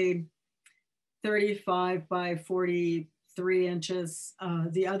approximately 35 by 43 inches.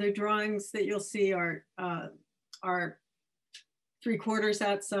 The other drawings that you'll see are 3/4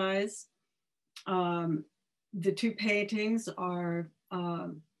 that size. The two paintings are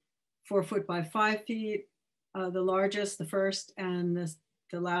 4 foot by 5 feet. The largest, the first, and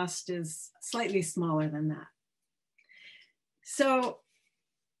the last is slightly smaller than that. So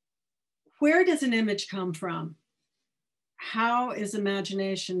where does an image come from? How is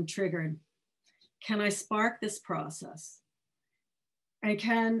imagination triggered? Can I spark this process? And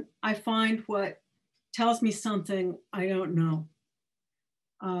can I find what tells me something I don't know?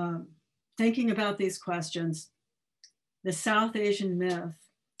 Thinking about these questions, the South Asian myth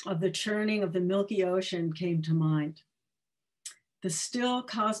of the churning of the Milky Ocean came to mind. The still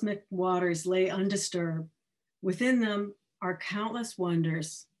cosmic waters lay undisturbed. Within them are countless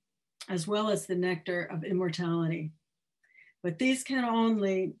wonders, as well as the nectar of immortality. But these can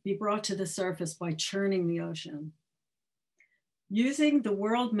only be brought to the surface by churning the ocean. Using the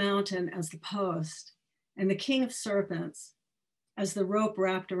world mountain as the post and the king of serpents as the rope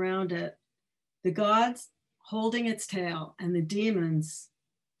wrapped around it, the gods holding its tail and the demons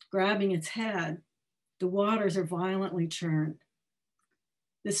grabbing its head, the waters are violently churned.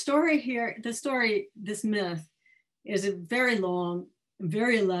 This myth is very long,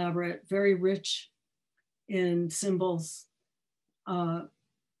 very elaborate, very rich in symbols.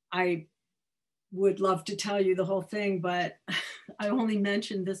 I would love to tell you the whole thing, but I only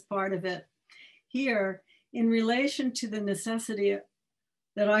mentioned this part of it here in relation to the necessity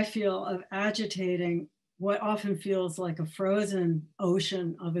that I feel of agitating what often feels like a frozen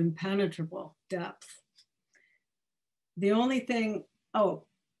ocean of impenetrable depth. The only thing, oh,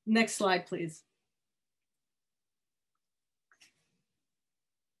 next slide, please.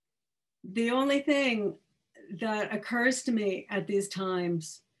 The only thing that occurs to me at these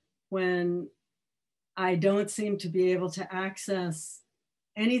times when I don't seem to be able to access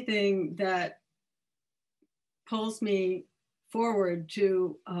anything that pulls me forward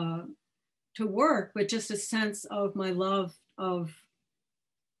to work, but just a sense of my love of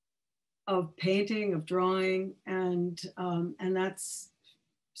painting, of drawing, and that's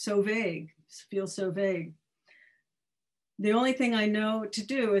so vague, feels so vague. The only thing I know to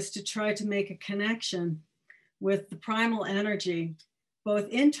do is to try to make a connection with the primal energy, both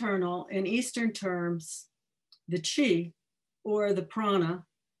internal in Eastern terms, the chi or the prana,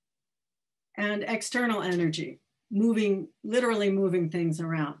 and external energy, literally moving things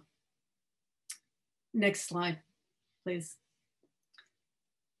around. Next slide, please.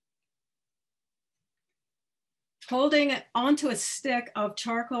 Holding onto a stick of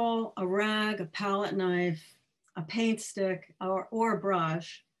charcoal, a rag, a palette knife, a paint stick, or a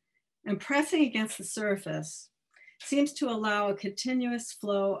brush, and pressing against the surface seems to allow a continuous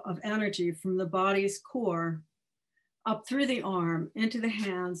flow of energy from the body's core up through the arm, into the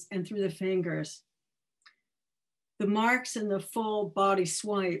hands, and through the fingers. The marks and the full body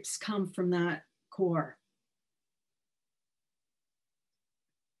swipes come from that core.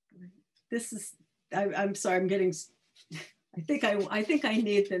 This is, I'm sorry, I'm getting, I think I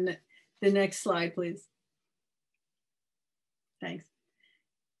need the next slide, please. Thanks.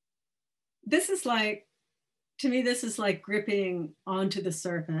 This is like, to me, this is like gripping onto the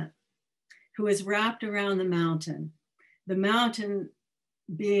serpent who is wrapped around the mountain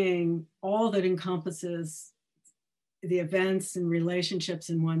being all that encompasses the events and relationships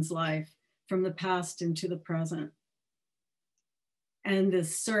in one's life from the past into the present. And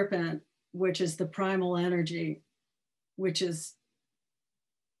this serpent, which is the primal energy, which is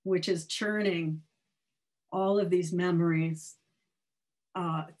churning all of these memories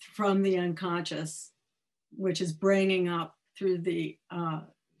from the unconscious, which is bringing up through this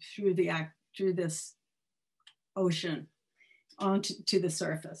ocean onto the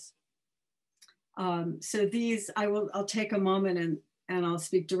surface. So these, I'll take a moment and I'll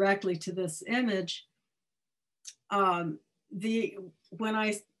speak directly to this image. When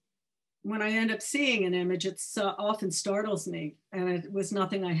I end up seeing an image, it often startles me, and it was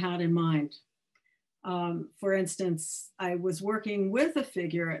nothing I had in mind. For instance, I was working with a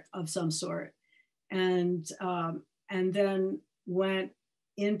figure of some sort, and then went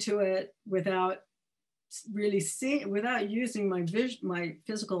into it without really seeing, without using my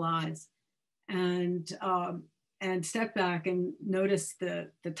physical eyes, and stepped back and noticed the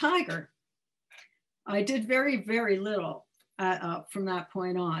tiger. I did very, very little from that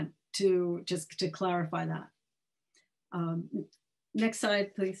point on to clarify that. Next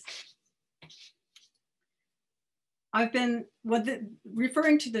slide, please. I've been,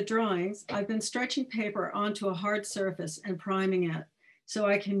 referring to the drawings, I've been stretching paper onto a hard surface and priming it so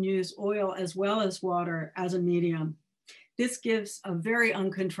I can use oil as well as water as a medium. This gives a very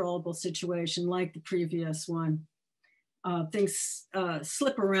uncontrollable situation like the previous one. Things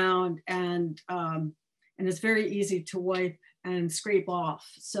slip around and it's very easy to wipe and scrape off.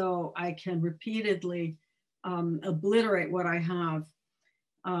 So I can repeatedly obliterate what I have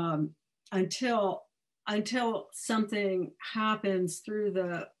until something happens through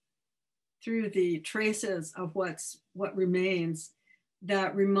the traces of what remains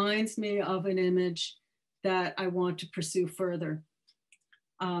that reminds me of an image that I want to pursue further.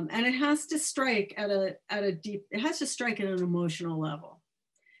 And it has to strike at a deep, it has to strike at an emotional level.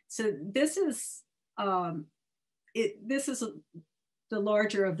 So this is the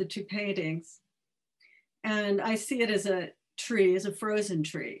larger of the two paintings. And I see it as a tree, as a frozen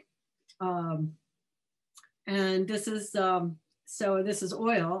tree. And this is, so this is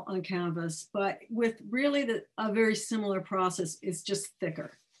oil on canvas, but with really a very similar process, is just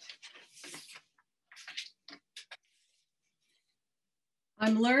thicker. What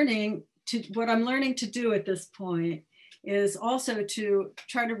I'm learning to do at this point is also to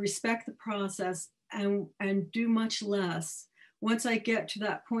try to respect the process and do much less once I get to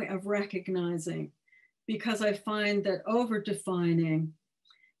that point of recognizing, because I find that over-defining,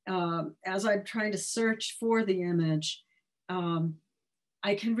 as I'm trying to search for the image,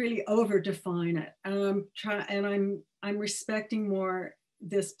 I can really over-define it, and I'm respecting more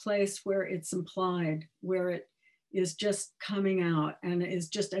this place where it's implied, where it is just coming out and is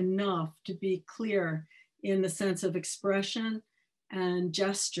just enough to be clear in the sense of expression and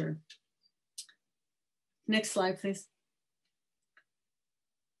gesture. Next slide, please.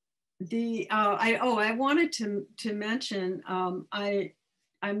 I wanted to mention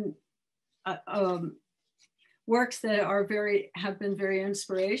works that have been very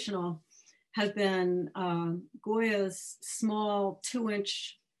inspirational have been Goya's small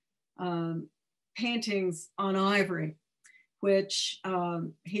 2-inch paintings on ivory, which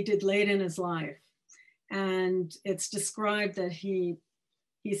he did late in his life. And it's described that he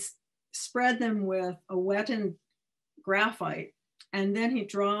spread them with a wetted graphite, and then he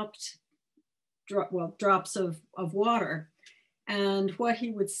drops of water. And what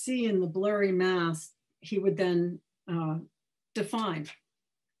he would see in the blurry mass, he would then define.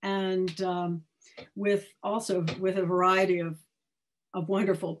 And with a variety of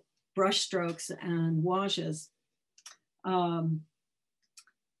wonderful brush strokes and washes.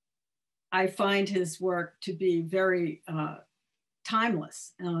 I find his work to be very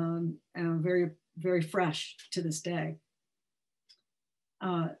timeless and very, very fresh to this day.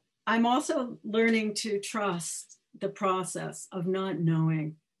 I'm also learning to trust the process of not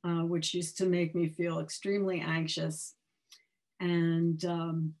knowing, which used to make me feel extremely anxious. And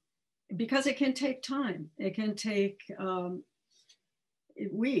because it can take time, it can take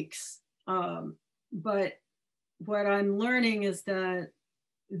weeks. But what I'm learning is that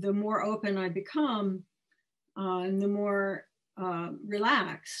the more open I become and the more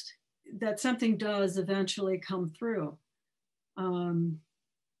relaxed, that something does eventually come through.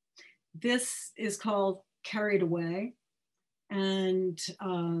 This is called Carried Away. And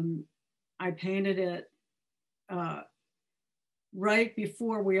I painted it right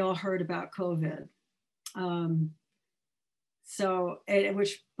before we all heard about COVID.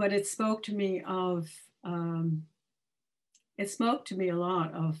 But it spoke to me a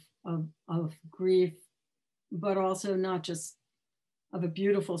lot of grief, but also not just of a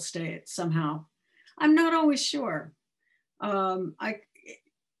beautiful state somehow. I'm not always sure.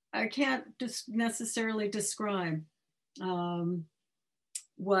 I can't just necessarily describe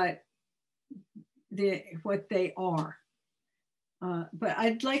what they are. But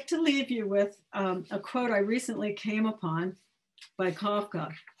I'd like to leave you with a quote I recently came upon by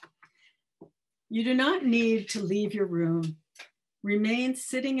Kafka. "You do not need to leave your room. Remain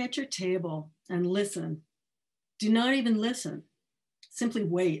sitting at your table and listen. Do not even listen. Simply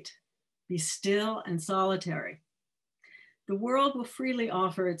wait. Be still and solitary. The world will freely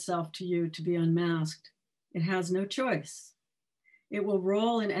offer itself to you to be unmasked. It has no choice. It will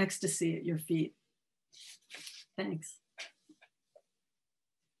roll in ecstasy at your feet." Thanks.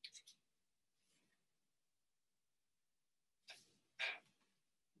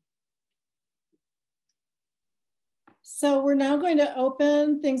 So we're now going to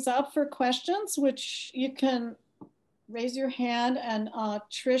open things up for questions, which you can raise your hand, and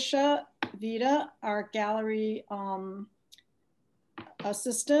Tricia Vita, our gallery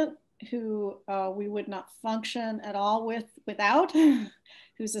assistant, who we would not function at all without,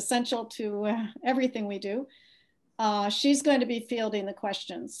 who's essential to everything we do. She's going to be fielding the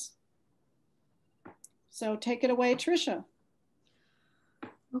questions. So take it away, Tricia.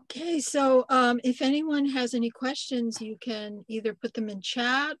 Okay, so if anyone has any questions, you can either put them in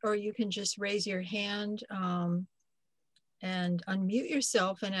chat or you can just raise your hand and unmute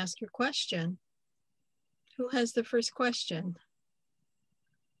yourself and ask your question. Who has the first question?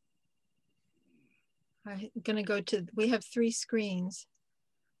 I'm gonna go to, we have 3 screens.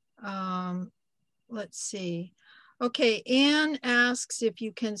 Let's see. Okay, Anne asks if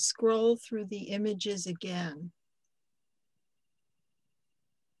you can scroll through the images again.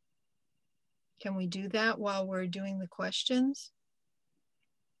 Can we do that while we're doing the questions?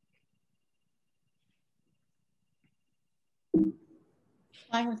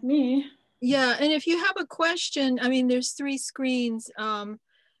 Fine with me. Yeah, and if you have a question, I mean, there's 3 screens.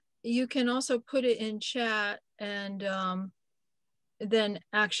 You can also put it in chat and then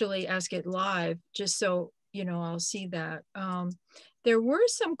actually ask it live, just so, you know, I'll see that. There were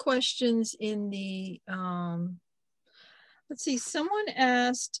some questions in the, let's see, someone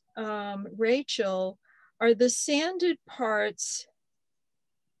asked Rachel, are the sanded parts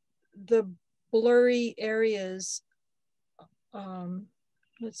the blurry areas?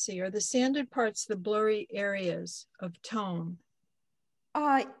 Let's see, are the sanded parts the blurry areas of tone?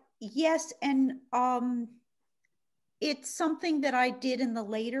 Yes, and it's something that I did in the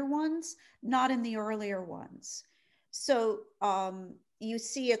later ones, not in the earlier ones. So you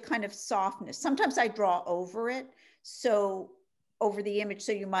see a kind of softness. Sometimes I draw over it. So over the image,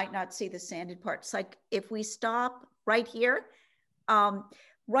 so you might not see the sanded parts. Like if we stop right here,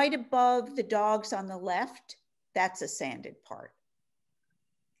 right above the dogs on the left, that's a sanded part.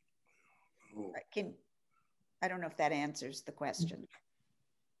 Oh. I don't know if that answers the question.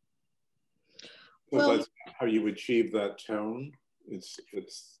 So Well, that's how you achieve that tone. It's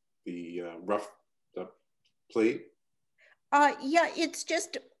the rough plate. Yeah, it's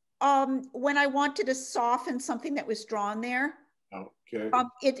just when I wanted to soften something that was drawn there. Okay.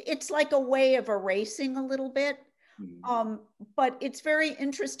 It's like a way of erasing a little bit. But it's very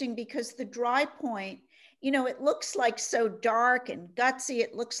interesting because the dry point, you know, it looks like so dark and gutsy.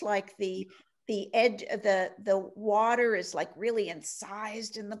 It looks like the edge of the water is like really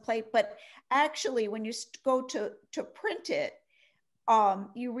incised in the plate. But actually, when you go to print it,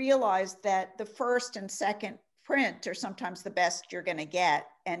 you realize that the first and second print are sometimes the best you're going to get,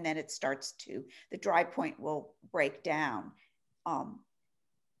 and then it starts to, the dry point will break down.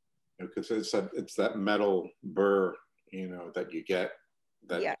 Because it's that metal burr, you know, that you get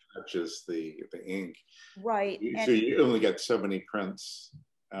that touches the ink. Right. So you only get so many prints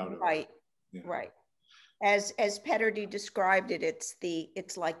out of it. Yeah. Right. As Petterdy described it,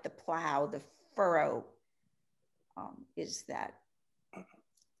 it's like the plow, the furrow is that.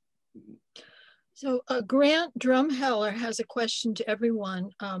 So Grant Drumheller has a question to everyone.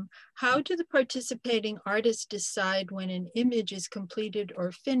 How do the participating artists decide when an image is completed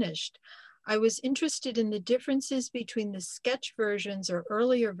or finished? I was interested in the differences between the sketch versions or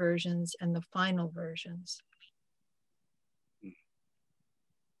earlier versions and the final versions.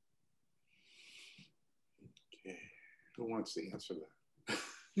 Okay, who wants to answer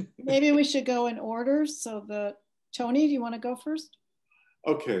that? Maybe we should go in order. So Tony, do you want to go first?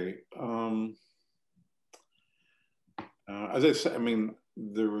 Okay. As I said, I mean,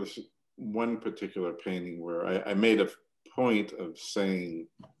 there was one particular painting where I made a point of saying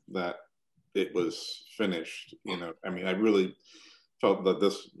that it was finished. You know, I mean, I really felt that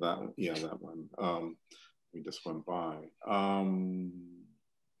that one. We just went by.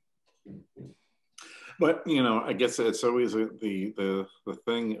 But you know, I guess it's always the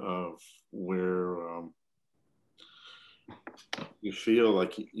thing of where you feel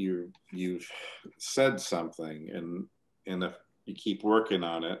like you've said something, and if you keep working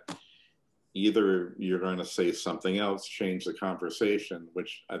on it, either you're going to say something else, change the conversation,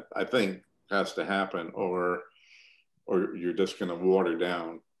 which I think has to happen, or you're just going to water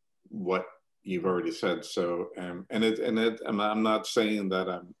down what you've already said. So and I'm not saying that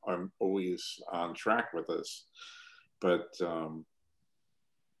I'm always on track with this, but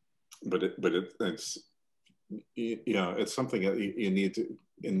it's, you know, it's something that you need to,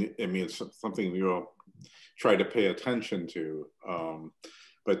 I mean, it's something you all try to pay attention to.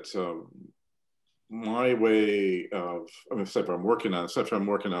 My way of, I mean, if I'm working on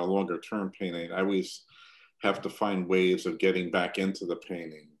a longer term painting, I always have to find ways of getting back into the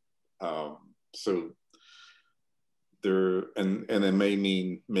painting. So there, and it may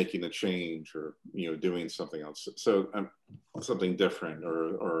mean making a change, or, you know, doing something else. So something different,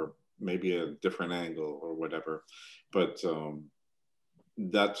 or maybe a different angle or whatever. But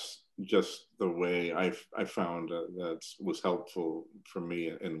that's just the way I found that was helpful for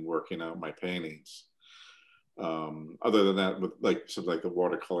me in working out my paintings. Other than that, with something like the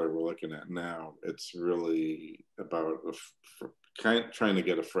watercolor we're looking at now, it's really about trying to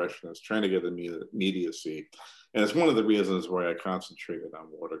get a freshness, trying to get immediacy. And it's one of the reasons why I concentrated on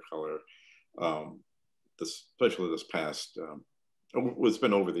watercolor, especially this past, it's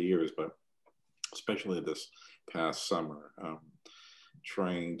been over the years, but especially this past summer,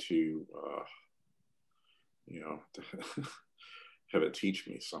 trying to, you know, have it teach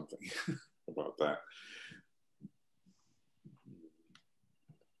me something about that.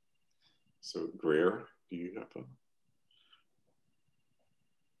 So Grier, do you have a?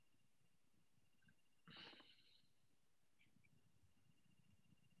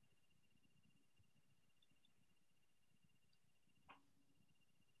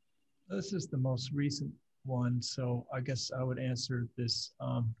 This is the most recent one, so I guess I would answer this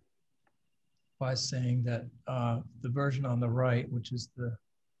by saying that the version on the right, which is the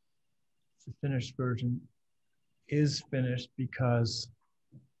finished version, is finished because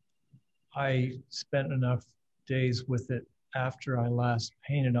I spent enough days with it after I last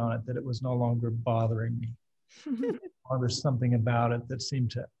painted on it that it was no longer bothering me. Or there's something about it that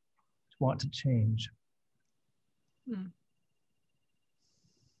seemed to want to change. Hmm.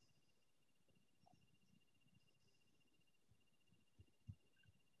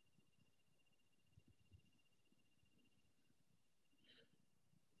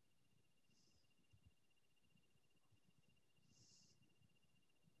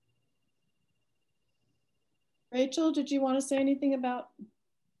 Rachel, did you want to say anything about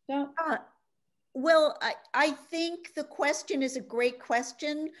that? Well, I think the question is a great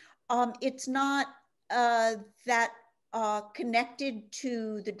question. It's not that connected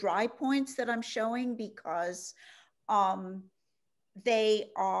to the dry points that I'm showing, because they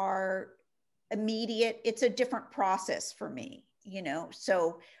are immediate. It's a different process for me, you know.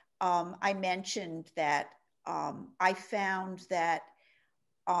 So I mentioned that I found that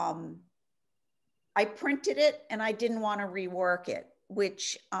I printed it and I didn't want to rework it,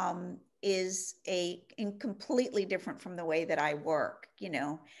 which is completely different from the way that I work, you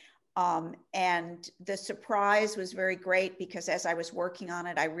know. And the surprise was very great, because as I was working on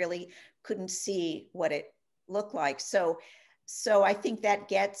it, I really couldn't see what it looked like. So I think that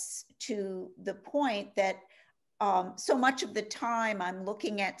gets to the point that so much of the time I'm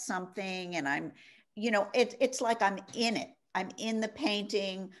looking at something and I'm, you know, it's like I'm in it. I'm in the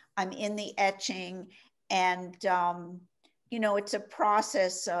painting, I'm in the etching, and you know, it's a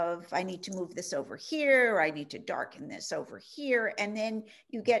process of, I need to move this over here, or I need to darken this over here. And then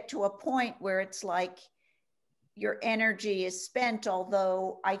you get to a point where it's like your energy is spent.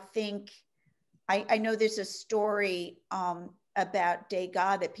 Although I think, I know there's a story about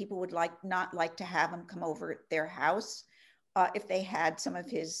Degas that people would not like to have him come over at their house if they had some of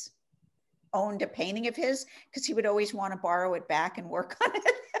his owned a painting of his, because he would always want to borrow it back and work on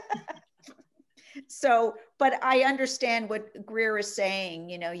it. So, but I understand what Grier is saying.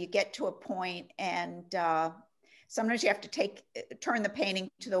 You know, you get to a point and sometimes you have to turn the painting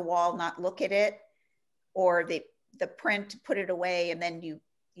to the wall, not look at it, or the print, put it away, and then you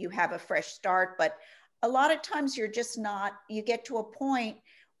have a fresh start. But a lot of times you get to a point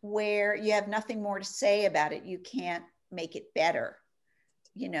where you have nothing more to say about it. You can't make it better,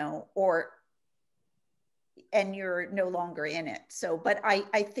 you know, and you're no longer in it. So, but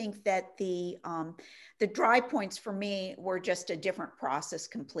I think that the dry points for me were just a different process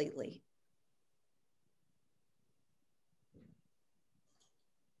completely.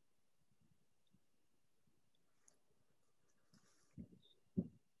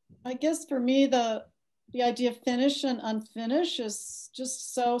 I guess for me, the idea of finish and unfinished is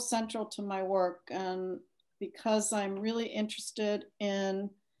just so central to my work. And because I'm really interested in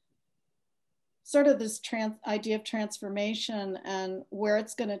sort of this idea of transformation and where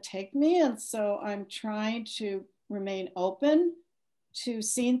it's going to take me. And so I'm trying to remain open to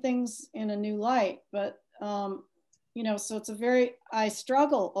seeing things in a new light. But, you know, so I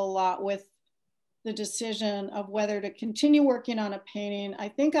struggle a lot with the decision of whether to continue working on a painting. I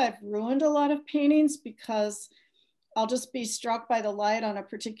think I've ruined a lot of paintings because I'll just be struck by the light on a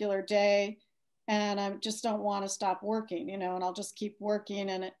particular day and I just don't want to stop working, you know, and I'll just keep working.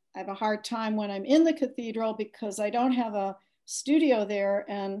 And I have a hard time when I'm in the cathedral because I don't have a studio there.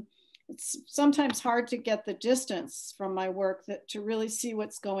 And it's sometimes hard to get the distance from my work to really see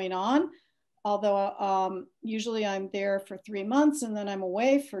what's going on. Although usually I'm there for 3 months and then I'm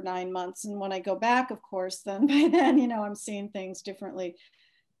away for 9 months. And when I go back, of course, then by then, you know, I'm seeing things differently.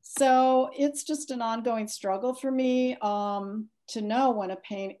 So it's just an ongoing struggle for me to know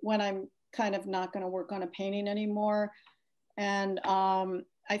when I'm kind of not going to work on a painting anymore. And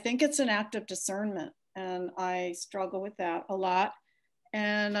I think it's an act of discernment, and I struggle with that a lot.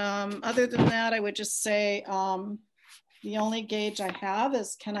 And other than that, I would just say the only gauge I have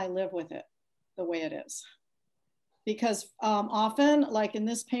is, can I live with it the way it is? Because often, like in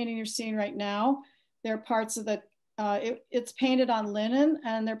this painting you're seeing right now, there are parts of the, it's painted on linen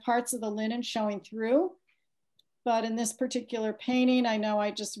and there are parts of the linen showing through. But in this particular painting, I know I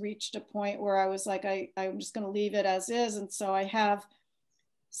just reached a point where I was like, I'm just going to leave it as is. And so I have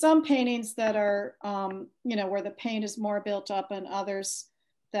some paintings that are, you know, where the paint is more built up, and others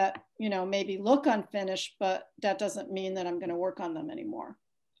that, you know, maybe look unfinished, but that doesn't mean that I'm going to work on them anymore.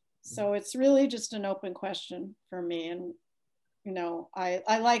 So it's really just an open question for me. And, you know, I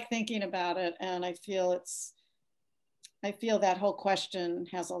like thinking about it, and I feel that whole question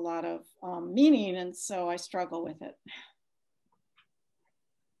has a lot of meaning, and so I struggle with it.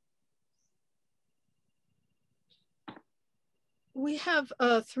 We have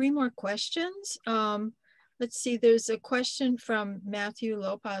 3 more questions. Let's see, there's a question from Matthew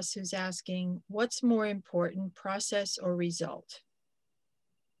Lopez who's asking, what's more important, process or result?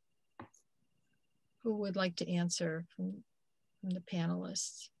 Who would like to answer from the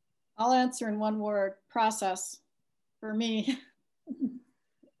panelists? I'll answer in one word: process. For me,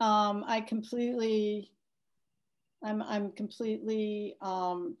 I'm completely,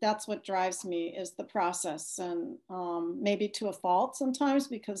 that's what drives me, is the process. And maybe to a fault sometimes,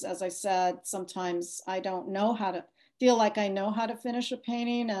 because as I said, sometimes I don't know how to, feel like I know how to finish a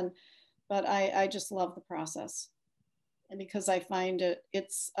painting. but I just love the process. And because I find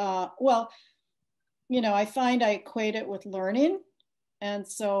it's, well, you know, I find I equate it with learning. And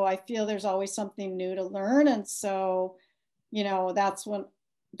so I feel there's always something new to learn. And so, you know, that's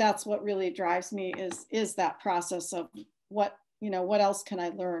what really drives me is that process of what, you know, what else can I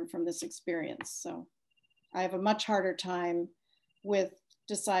learn from this experience? So I have a much harder time with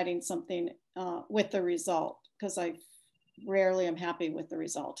deciding something with the result, because I rarely am happy with the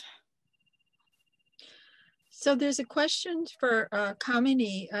result. So there's a question for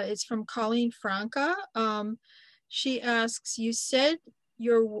Kamini. It's from Colleen Franca. She asks, you said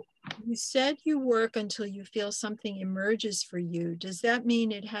you work until you feel something emerges for you. Does that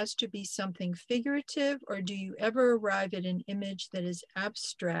mean it has to be something figurative, or do you ever arrive at an image that is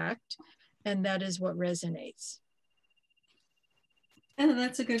abstract and that is what resonates? And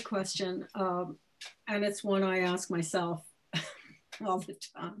that's a good question. And it's one I ask myself all the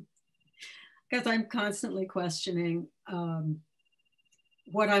time, because I'm constantly questioning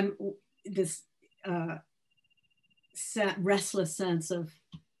what I'm, this restless sense of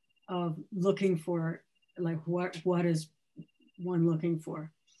looking for, like what is one looking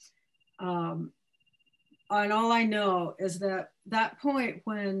for? And all I know is that point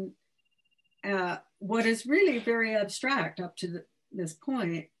when what is really very abstract up to this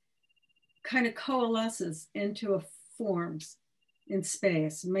point kind of coalesces into a forms in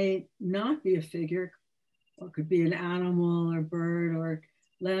space. May not be a figure, or could be an animal or bird or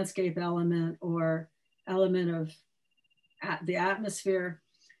landscape element or element of the atmosphere.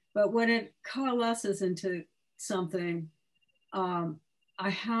 But when it coalesces into something, I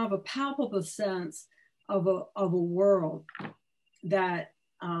have a palpable sense of a world that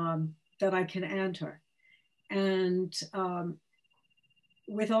I can enter. And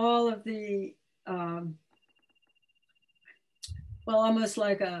with all of the well, almost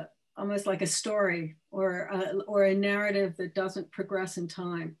like a story or a narrative that doesn't progress in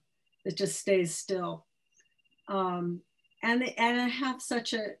time, that just stays still. And I have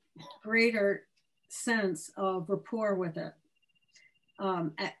such a greater sense of rapport with it.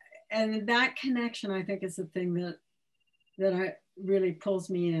 And that connection, I think, is the thing that really pulls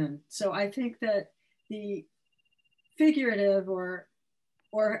me in. So I think that the figurative or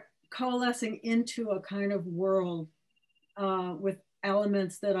coalescing into a kind of world with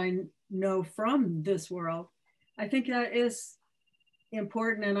elements that I know from this world, I think that is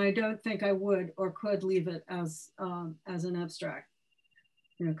important, and I don't think I would or could leave it as an abstract,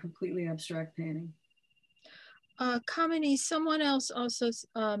 completely abstract painting. Kamini, someone else also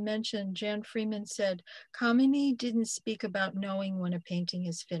mentioned, Jan Freeman said, Kamini didn't speak about knowing when a painting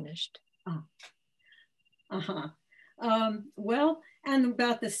is finished. Well, and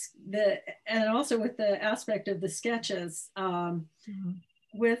about and also with the aspect of the sketches, I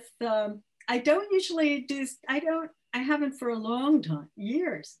don't usually do, I haven't for a long time,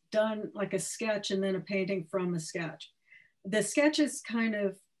 years, done like a sketch and then a painting from a sketch. The sketches kind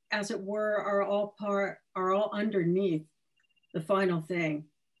of, as it were, are all underneath the final thing.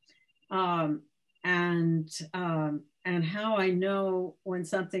 And how I know when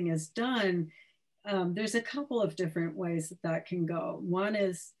something is done, there's a couple of different ways that can go. One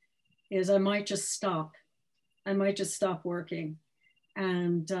is I might just stop. I might just stop working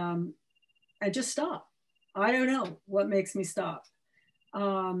and I just stop. I don't know what makes me stop.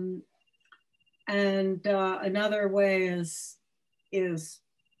 And another way is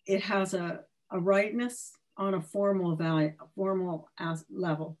it has a rightness on a formal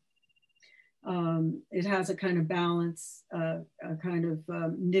level. It has a kind of balance, a kind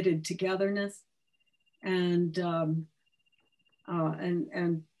of knitted togetherness, and then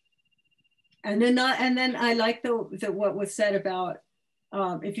I like what was said about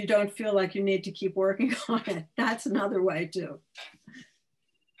if you don't feel like you need to keep working on it, that's another way too.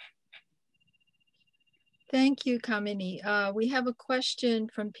 Thank you, Kamini. We have a question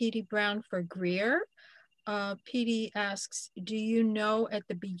from Petey Brown for Grier. Petey asks, do you know at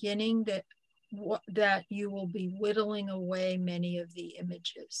the beginning that you will be whittling away many of the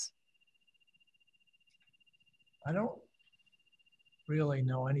images? I don't really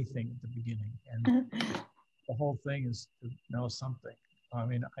know anything at the beginning, and the whole thing is to know something. I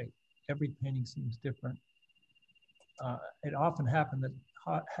mean, every painting seems different. It often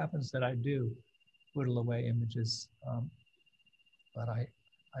happens that I do whittle away images, but I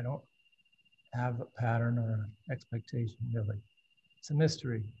don't have a pattern or an expectation, really. It's a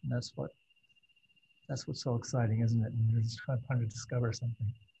mystery, and that's what's so exciting, isn't it? And it's fun to discover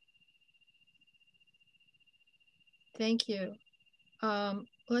something. Thank you.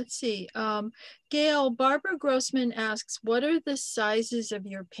 let's see. Gail, Barbara Grossman asks, what are the sizes of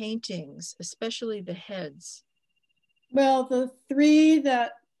your paintings, especially the heads? Well, the 3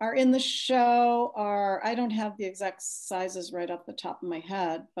 that are in the show are, I don't have the exact sizes right off the top of my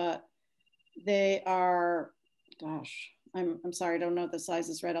head, but they are, gosh, I'm sorry, I don't know the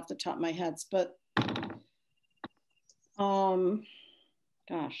sizes right off the top of my head, but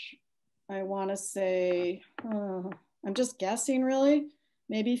gosh, I want to say, I'm just guessing really,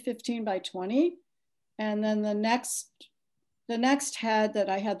 maybe 15 by 20. And then the next head that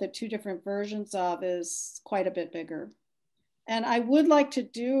I had the 2 different versions of is quite a bit bigger. And I would like to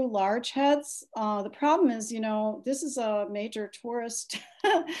do large heads. The problem is, you know, this is a major tourist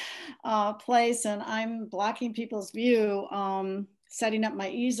place and I'm blocking people's view, setting up my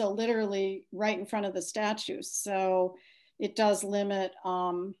easel literally right in front of the statue. So it does limit,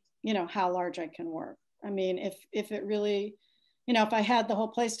 you know, how large I can work. I mean, if it really, you know, if I had the whole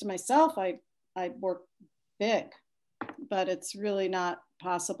place to myself, I'd work big, but it's really not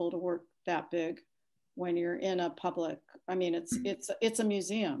possible to work that big when you're in a public. I mean, it's a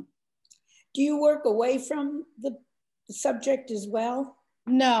museum. Do you work away from the subject as well?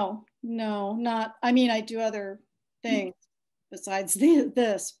 No, not. I mean, I do other things besides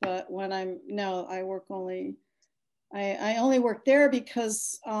this, but when I work only. I only work there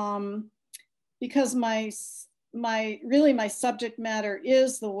because my subject matter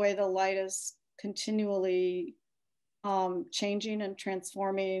is the way the light is continually changing and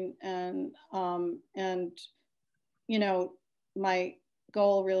transforming, and you know, my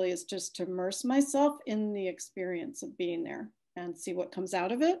goal really is just to immerse myself in the experience of being there and see what comes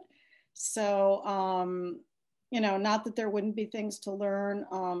out of it. So you know, not that there wouldn't be things to learn,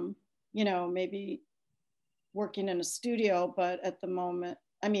 you know, maybe working in a studio, but at the moment,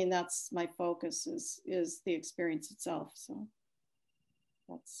 I mean, that's my focus is the experience itself. So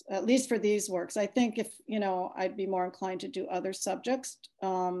that's, at least for these works. I think if, you know, I'd be more inclined to do other subjects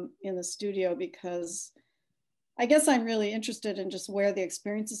in the studio, because I guess I'm really interested in just where the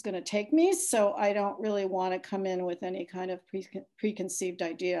experience is going to take me. So I don't really want to come in with any kind of preconceived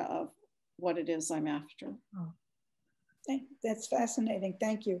idea of what it is I'm after. Oh. That's fascinating.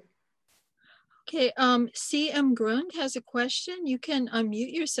 Thank you. Okay, C.M. Grund has a question. You can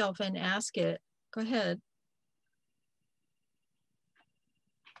unmute yourself and ask it. Go ahead.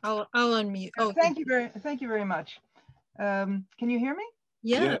 I'll unmute. Oh, thank you very much. Can you hear me?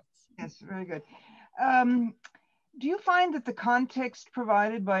 Yeah. Yes, very good. Do you find that the context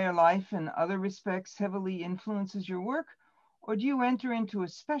provided by your life in other respects heavily influences your work, or do you enter into a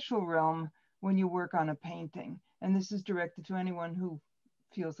special realm when you work on a painting? And this is directed to anyone who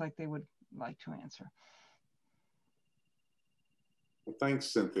feels like they would like to answer. Well, thanks,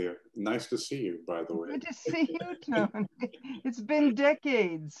 Cynthia. Nice to see you, by the way. Good to see you, Tony. It's been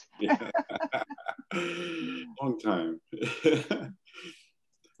decades. Yeah. Long time.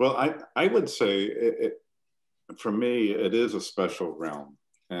 Well, I would say for me, it is a special realm,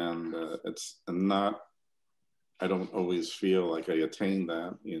 and it's not, I don't always feel like I attain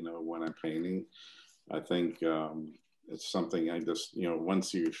that, you know, when I'm painting. I think it's something I just, you know,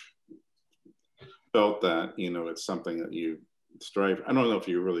 once you've felt that, you know, it's something that you strive. I don't know if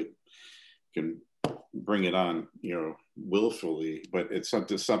you really can bring it on, you know, willfully, but it's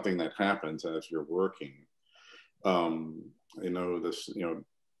just something that happens as you're working. You know, this, you know,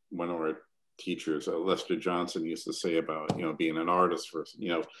 one of our teachers, Lester Johnson, used to say about, you know, being an artist first, you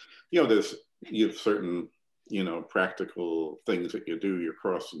know, there's, you have certain, you know, practical things that you do. You're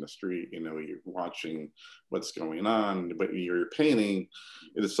crossing the street, you know, you're watching what's going on, but you're painting.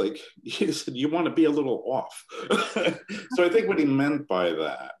 It's like, you want to be a little off. So I think what he meant by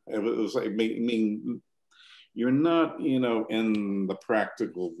that, it was like, I mean, you're not, you know, in the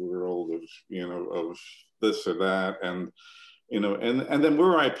practical world of, you know, of this or that. And, you know, and then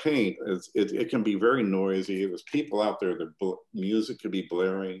where I paint, it can be very noisy. There's people out there, the music could be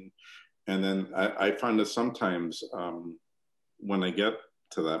blaring. And then I find that sometimes when I get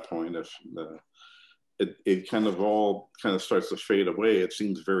to that point, if it kind of all kind of starts to fade away, it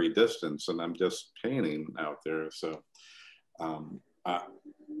seems very distant, and I'm just painting out there. So I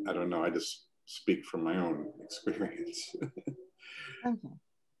don't know. I just speak from my own experience. Thank you.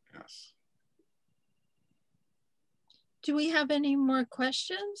 Yes. Do we have any more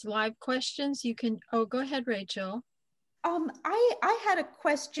questions? Live questions? You can. Oh, go ahead, Rachel. I had a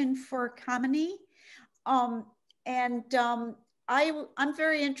question for Kamini, and I'm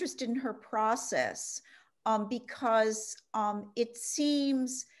very interested in her process because it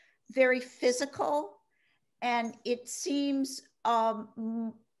seems very physical, and it seems,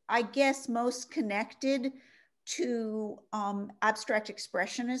 I guess, most connected to abstract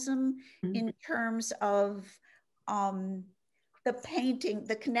expressionism in terms of the painting,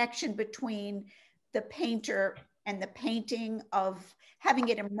 the connection between the painter and the painting, of having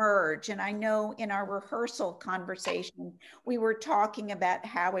it emerge. And I know in our rehearsal conversation, we were talking about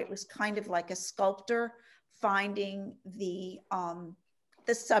how it was kind of like a sculptor finding the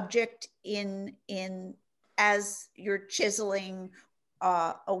subject in as you're chiseling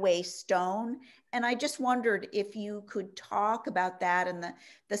away stone. And I just wondered if you could talk about that and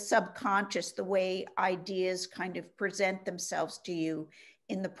the subconscious, the way ideas kind of present themselves to you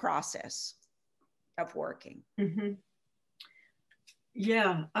in the process of working. Mm-hmm.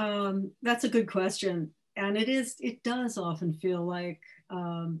 Yeah, that's a good question. And it does often feel like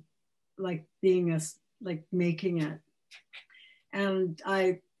being like making it. And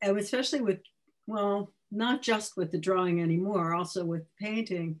especially with, well, not just with the drawing anymore, also with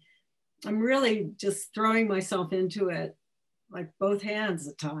painting, I'm really just throwing myself into it, like both hands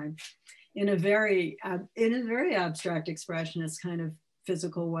at times, in a very abstract expressionist kind of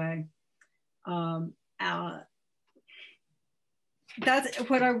physical way. That's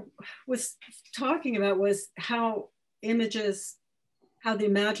what I was talking about, was how the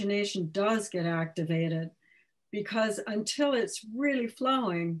imagination does get activated, because until it's really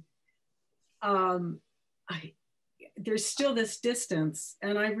flowing, there's still this distance,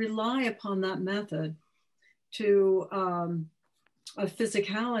 and I rely upon that method of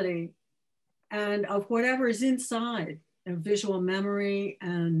physicality and of whatever is inside, visual memory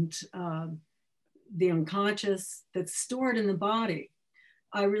and the unconscious that's stored in the body.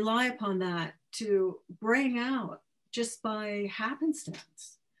 I rely upon that to bring out, just by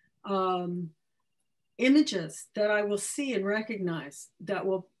happenstance, images that I will see and recognize that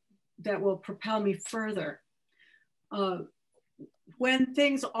will propel me further. When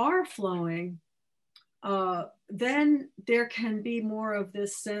things are flowing, then there can be more of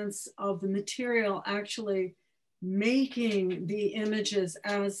this sense of the material actually making the images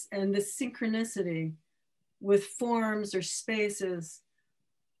and the synchronicity with forms or spaces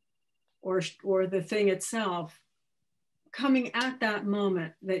or the thing itself coming at that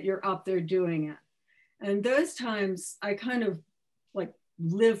moment that you're up there doing it. And those times, I kind of like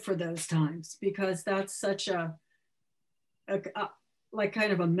live for those times, because that's such a like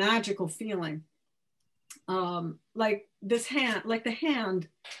kind of a magical feeling. Like this hand, like the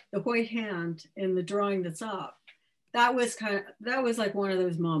white hand in the drawing that's up, that was like one of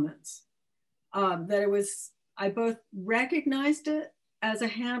those moments I both recognized it as a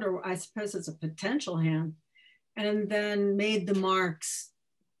hand, or I suppose it's a potential hand, and then made the marks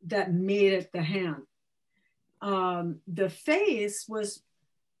that made it the hand. The face was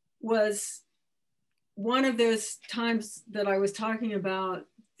one of those times that I was talking about,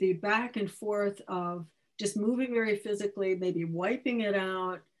 the back and forth of just moving very physically, maybe wiping it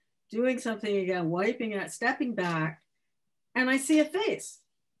out, doing something again, wiping it, stepping back, and I see a face.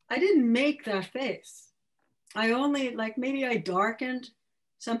 I didn't make that face. I only, like, maybe I darkened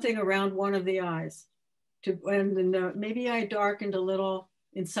something around one of the eyes, and maybe I darkened a little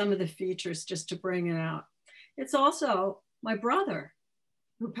in some of the features just to bring it out. It's also my brother,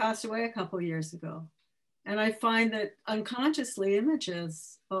 who passed away a couple years ago. And I find that unconsciously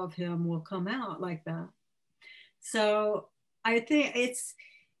images of him will come out like that. So I think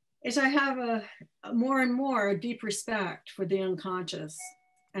I have a more and more a deep respect for the unconscious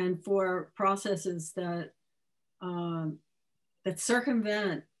and for processes that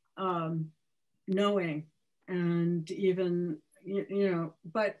circumvent knowing, and even,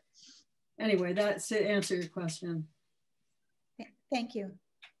 but anyway, that's to answer your question. Thank you.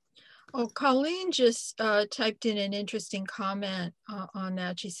 Oh, Colleen just typed in an interesting comment on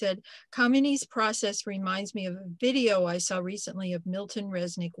that. She said, Kamini's process reminds me of a video I saw recently of Milton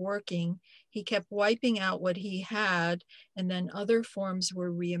Resnick working. He kept wiping out what he had, and then other forms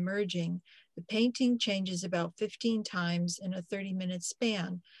were reemerging. The painting changes about 15 times in a 30-minute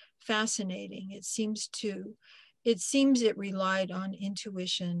span. Fascinating. It seems it relied on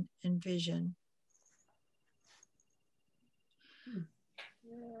intuition and vision.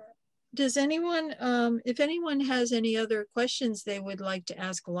 Does anyone, if anyone has any other questions they would like to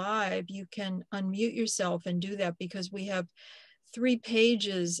ask live, you can unmute yourself and do that, because we have 3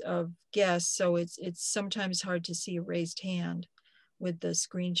 pages of guests, so it's sometimes hard to see a raised hand with the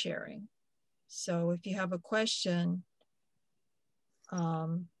screen sharing. So if you have a question,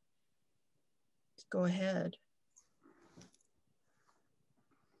 go ahead.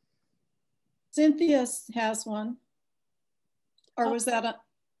 Cynthia has one. Or was that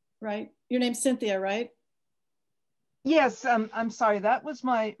right? Your name's Cynthia, right? Yes, I'm sorry. That was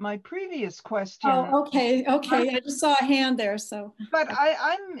my previous question. Oh, okay, okay. I just saw a hand there, so. But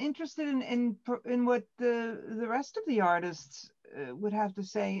I'm interested in what the rest of the artists would have to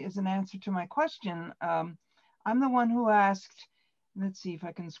say as an answer to my question. I'm the one who asked. Let's see if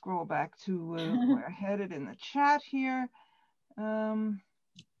I can scroll back to where I had it in the chat here. Do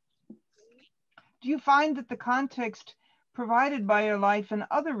you find that the context provided by your life in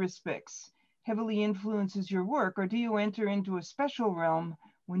other respects heavily influences your work, or do you enter into a special realm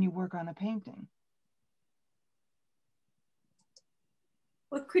when you work on a painting?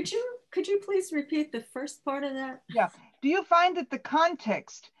 Well, could you please repeat the first part of that? Yeah. Do you find that the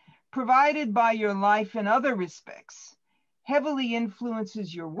context provided by your life in other respects heavily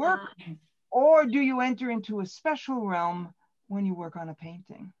influences your work, or do you enter into a special realm when you work on a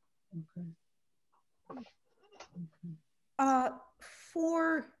painting? Okay.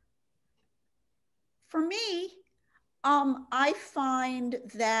 For me, I find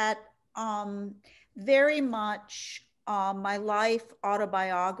that very much my life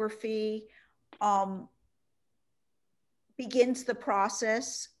autobiography begins the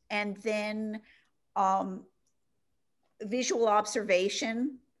process, and then visual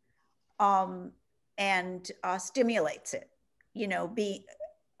observation and stimulates it. You know, be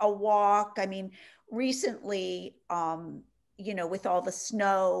a walk. I mean, recently, you know, with all the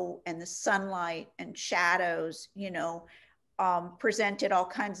snow and the sunlight and shadows, you know, presented all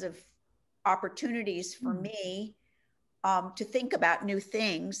kinds of opportunities for me to think about new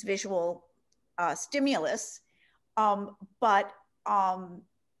things, visual stimulus. But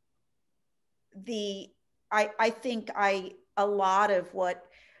I think a lot of what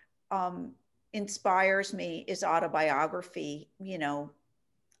inspires me is autobiography, you know,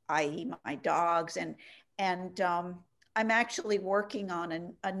 i.e. my dogs, and I'm actually working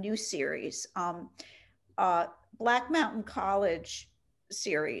on a new series, Black Mountain College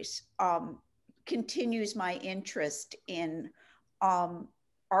series, continues my interest in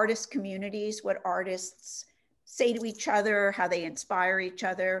artist communities, what artists say to each other, how they inspire each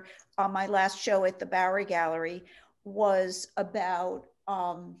other. My last show at the Bowery Gallery was about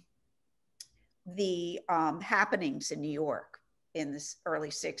the happenings in New York in the early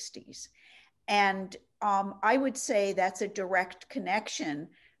 60s. And I would say that's a direct connection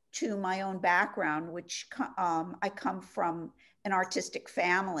to my own background, which I come from an artistic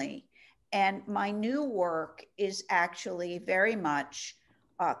family. And my new work is actually very much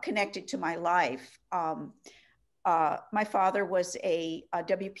connected to my life. My father was a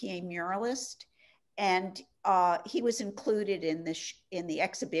WPA muralist, and he was included in the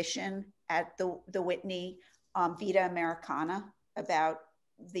exhibition at the Whitney Vita Americana about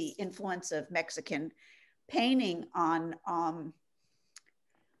the influence of Mexican painting on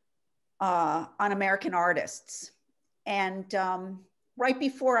American artists. And right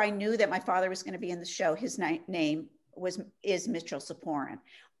before I knew that my father was going to be in the show, his name is Mitchell Siporin.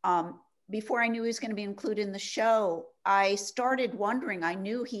 Before I knew he was going to be included in the show, I started wondering. I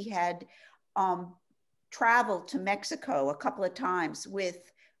knew he had traveled to Mexico a couple of times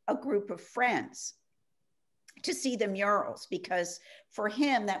with a group of friends to see the murals, because for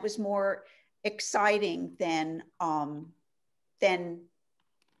him that was more exciting than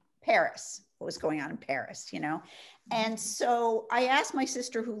Paris, what was going on in Paris, you know? And so I asked my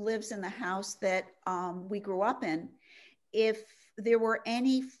sister, who lives in the house that we grew up in, if there were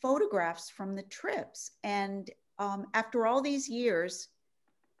any photographs from the trips. And after all these years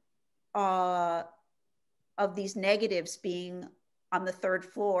of these negatives being on the third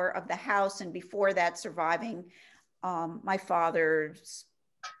floor of the house, and before that surviving my father's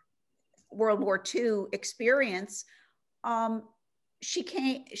World War II experience,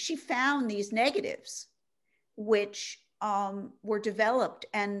 she found these negatives, which were developed,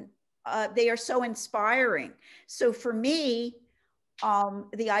 and they are so inspiring. So for me,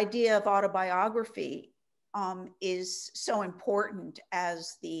 the idea of autobiography is so important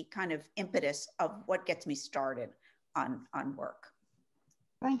as the kind of impetus of what gets me started on work.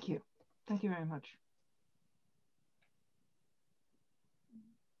 Thank you. Thank you very much.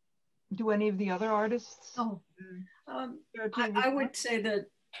 Do any of the other artists? Oh, I would say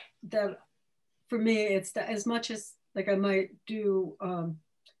that for me, it's as much as like I might do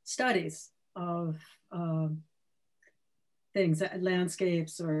studies of things,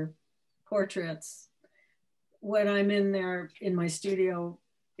 landscapes or portraits. When I'm in there in my studio,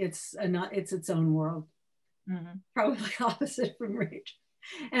 it's its own world. Mm-hmm. Probably opposite from Rach.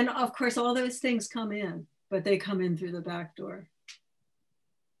 And of course, all those things come in, but they come in through the back door.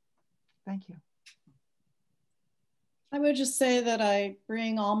 Thank you. I would just say that I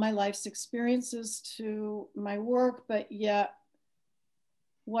bring all my life's experiences to my work, but yet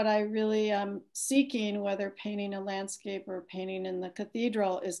what I really am seeking, whether painting a landscape or painting in the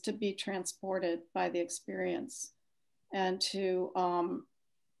cathedral, is to be transported by the experience and to,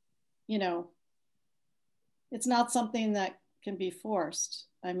 you know, it's not something that can be forced.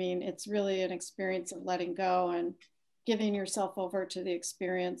 I mean, it's really an experience of letting go and giving yourself over to the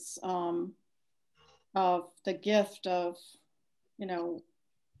experience of the gift of, you know,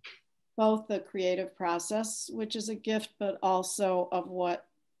 both the creative process, which is a gift, but also of what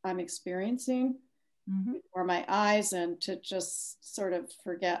I'm experiencing before my eyes, and to just sort of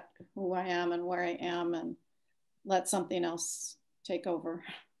forget who I am and where I am and let something else take over.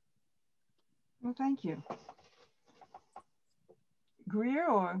 Well, thank you. Grier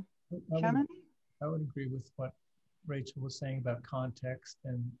or Kamini? I would agree with what Rachel was saying about context,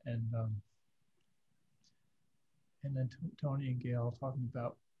 and then Tony and Gail talking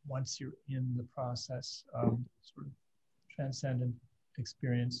about once you're in the process, sort of transcendent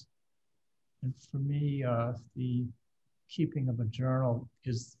experience. And for me, the keeping of a journal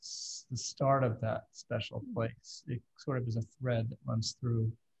is the start of that special place. It sort of is a thread that runs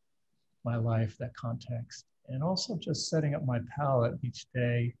through my life, that context. And also just setting up my palette each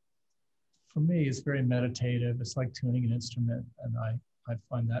day, for me, is very meditative. It's like tuning an instrument, and I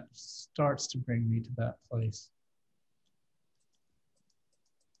find that starts to bring me to that place.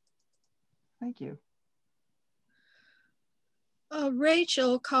 Thank you.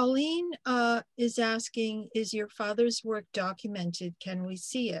 Rachel, Colleen is asking, is your father's work documented? Can we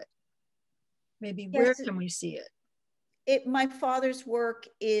see it? Maybe yes, where can we see it? My father's work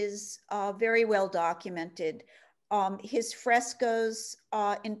is very well documented. His frescoes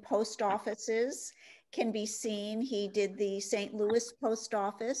in post offices can be seen. He did the St. Louis post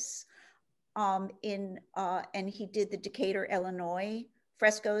office and he did the Decatur, Illinois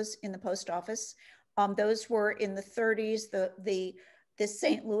frescoes in the post office. Those were in the 30s. The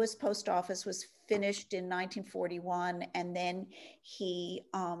St. Louis post office was finished in 1941, and then he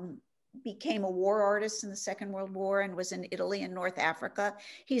became a war artist in the Second World War and was in Italy and North Africa.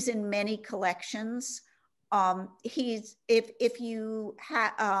 He's in many collections. If you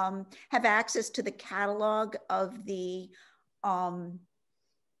have access to the catalog of the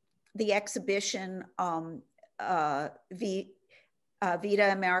exhibition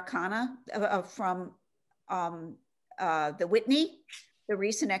Vita Americana from the Whitney, the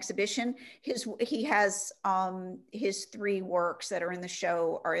recent exhibition, he has his 3 works that are in the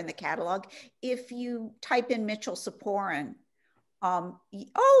show are in the catalog. If you type in Mitchell Siporin, oh,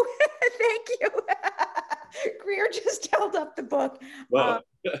 thank you. Grier just held up the book. Well.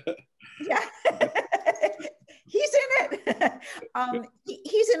 Yeah. He's in it.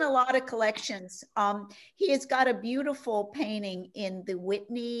 He's in a lot of collections. He has got a beautiful painting in the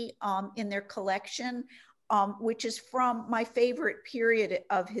Whitney in their collection, which is from my favorite period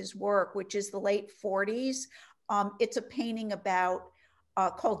of his work, which is the late 40s. It's a painting about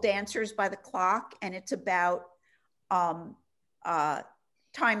called Dancers by the Clock, and it's about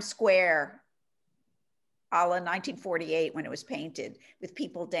Times Square a la 1948 when it was painted, with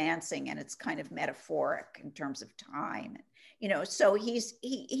people dancing, and it's kind of metaphoric in terms of time. You know, so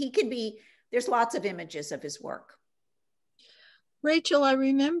he can be, there's lots of images of his work. Rachel, I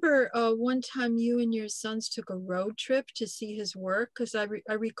remember one time you and your sons took a road trip to see his work, because I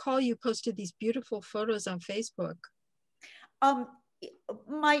recall you posted these beautiful photos on Facebook.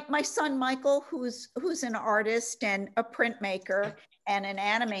 My son Michael, who's an artist and a printmaker and an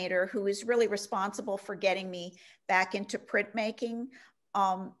animator, who is really responsible for getting me back into printmaking,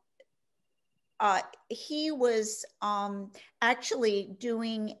 he was actually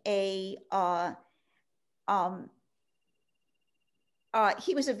doing a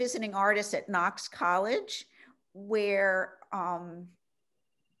he was a visiting artist at Knox College, where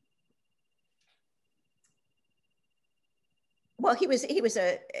well, he was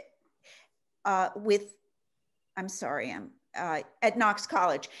at Knox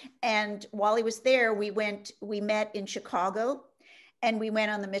College. And while he was there, we met in Chicago, and we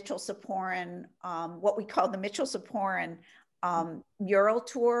went on the Mitchell Siporin, what we call the Mitchell Siporin mural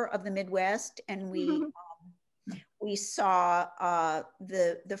tour of the Midwest. And we saw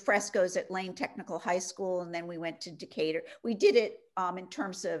the frescoes at Lane Technical High School, and then we went to Decatur. We did it in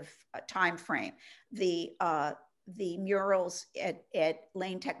terms of time frame. The murals at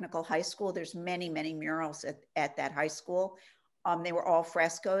Lane Technical High School, there's many murals at that high school. They were all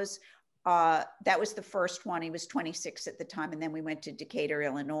frescoes. That was the first one. He was 26 at the time. And then we went to Decatur,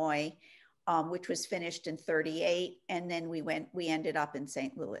 Illinois, which was finished in 38. And then we ended up in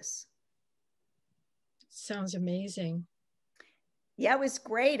St. Louis. Sounds amazing. Yeah, it was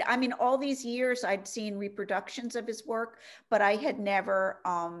great. I mean, all these years I'd seen reproductions of his work, but I had never,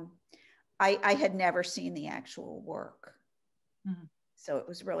 I had never seen the actual work. Mm-hmm. So it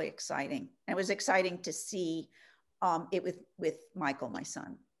was really exciting. And it was exciting to see it with Michael, my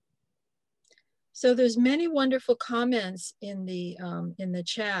son. So there's many wonderful comments in the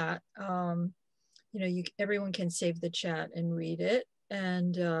chat. You know, everyone can save the chat and read it.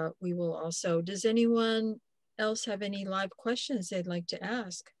 And we will also, does anyone else have any live questions they'd like to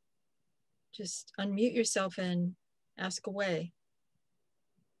ask? Just unmute yourself and ask away.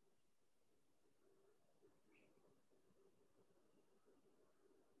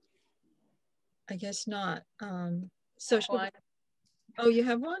 I guess not. So oh, you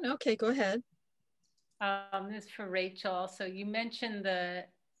have one? Okay, go ahead. This is for Rachel. So you mentioned the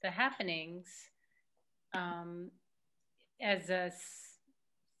happenings as a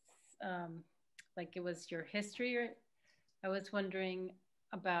like it was your history. Or I was wondering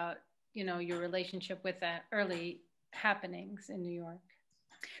about, you know, your relationship with the early happenings in New York.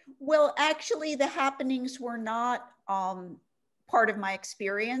 Well, actually, the happenings were not part of my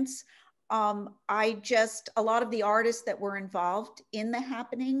experience. A lot of the artists that were involved in the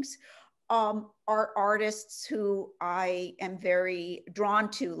happenings are artists who I am very drawn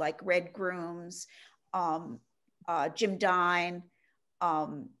to, like Red Grooms, Jim Dine,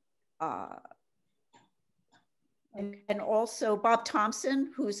 and also Bob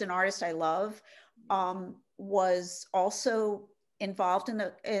Thompson, who's an artist I love, was also involved in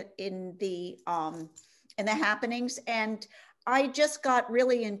the happenings. And I just got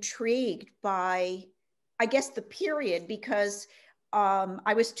really intrigued by, I guess, the period, because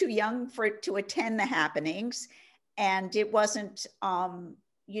I was too young to attend the happenings, and it wasn't,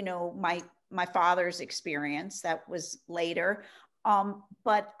 you know, my father's experience. That was later.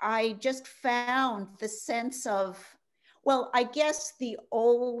 But I just found the sense of, well, I guess the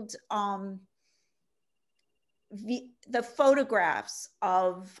old, the photographs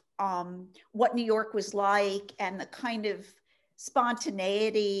of what New York was like, and the kind of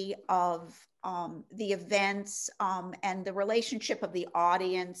spontaneity of the events, and the relationship of the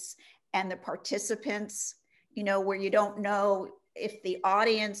audience and the participants, you know, where you don't know if the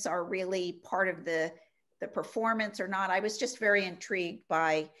audience are really part of the performance or not. I was just very intrigued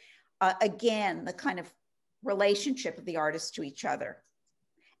by, again, the kind of relationship of the artists to each other.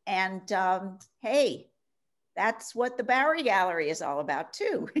 And hey, that's what the Bowery Gallery is all about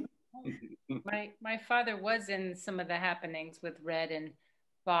too. My father was in some of the happenings with Red and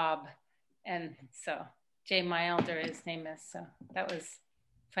Bob. And so Jay Milder, his name is. So that was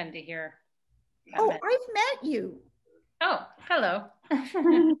fun to hear. Oh, I've met you. Oh, hello.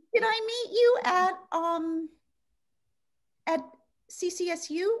 Did I meet you at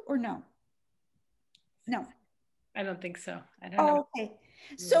CCSU or no? No. I don't think so. I don't know. Okay.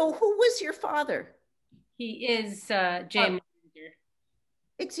 So who was your father? He is Jay Milder.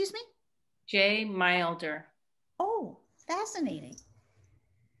 Excuse me? Jay Milder. Oh, fascinating.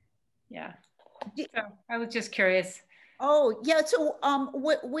 Yeah. So I was just curious. Oh, yeah. So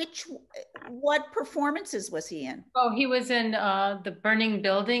what performances was he in? Oh, he was in the Burning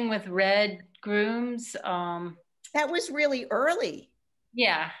Building with Red Grooms. That was really early.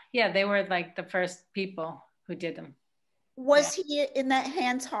 Yeah. Yeah. They were like the first people who did them. Was he in that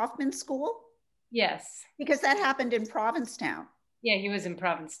Hans Hofmann school? Yes. Because that happened in Provincetown. Yeah, he was in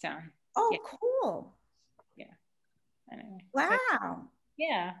Provincetown. Oh, yeah. Cool. Yeah. Anyway, wow. But,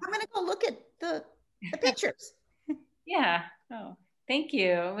 yeah. I'm going to go look at the pictures. Yeah. Oh, thank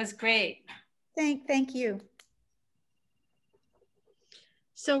you. It was great. Thank you.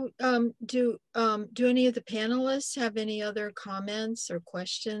 So do any of the panelists have any other comments or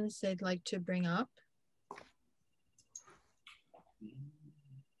questions they'd like to bring up?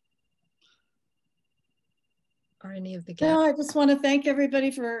 Or any of the guests? No, I just want to thank everybody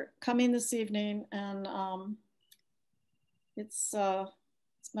for coming this evening, and it's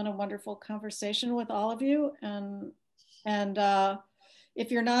been a wonderful conversation with all of you. And if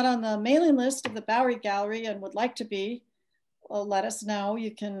you're not on the mailing list of the Bowery Gallery and would like to be, well, let us know.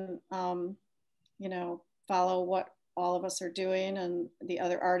 You can, you know, follow what all of us are doing and the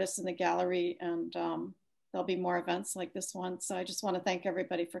other artists in the gallery, and there'll be more events like this one. So I just want to thank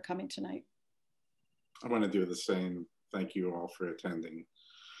everybody for coming tonight. I want to do the same. Thank you all for attending.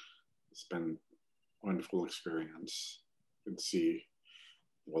 It's been a wonderful experience. Good to see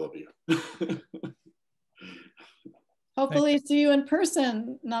all of you. Hopefully see you in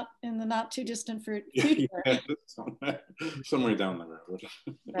person, not in the not too distant future. Yeah, somewhere down the road.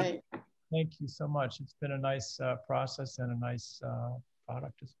 Right. Thank you so much. It's been a nice process and a nice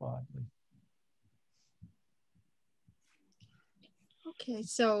product as well, I believe. Okay,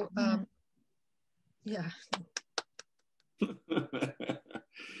 so yeah.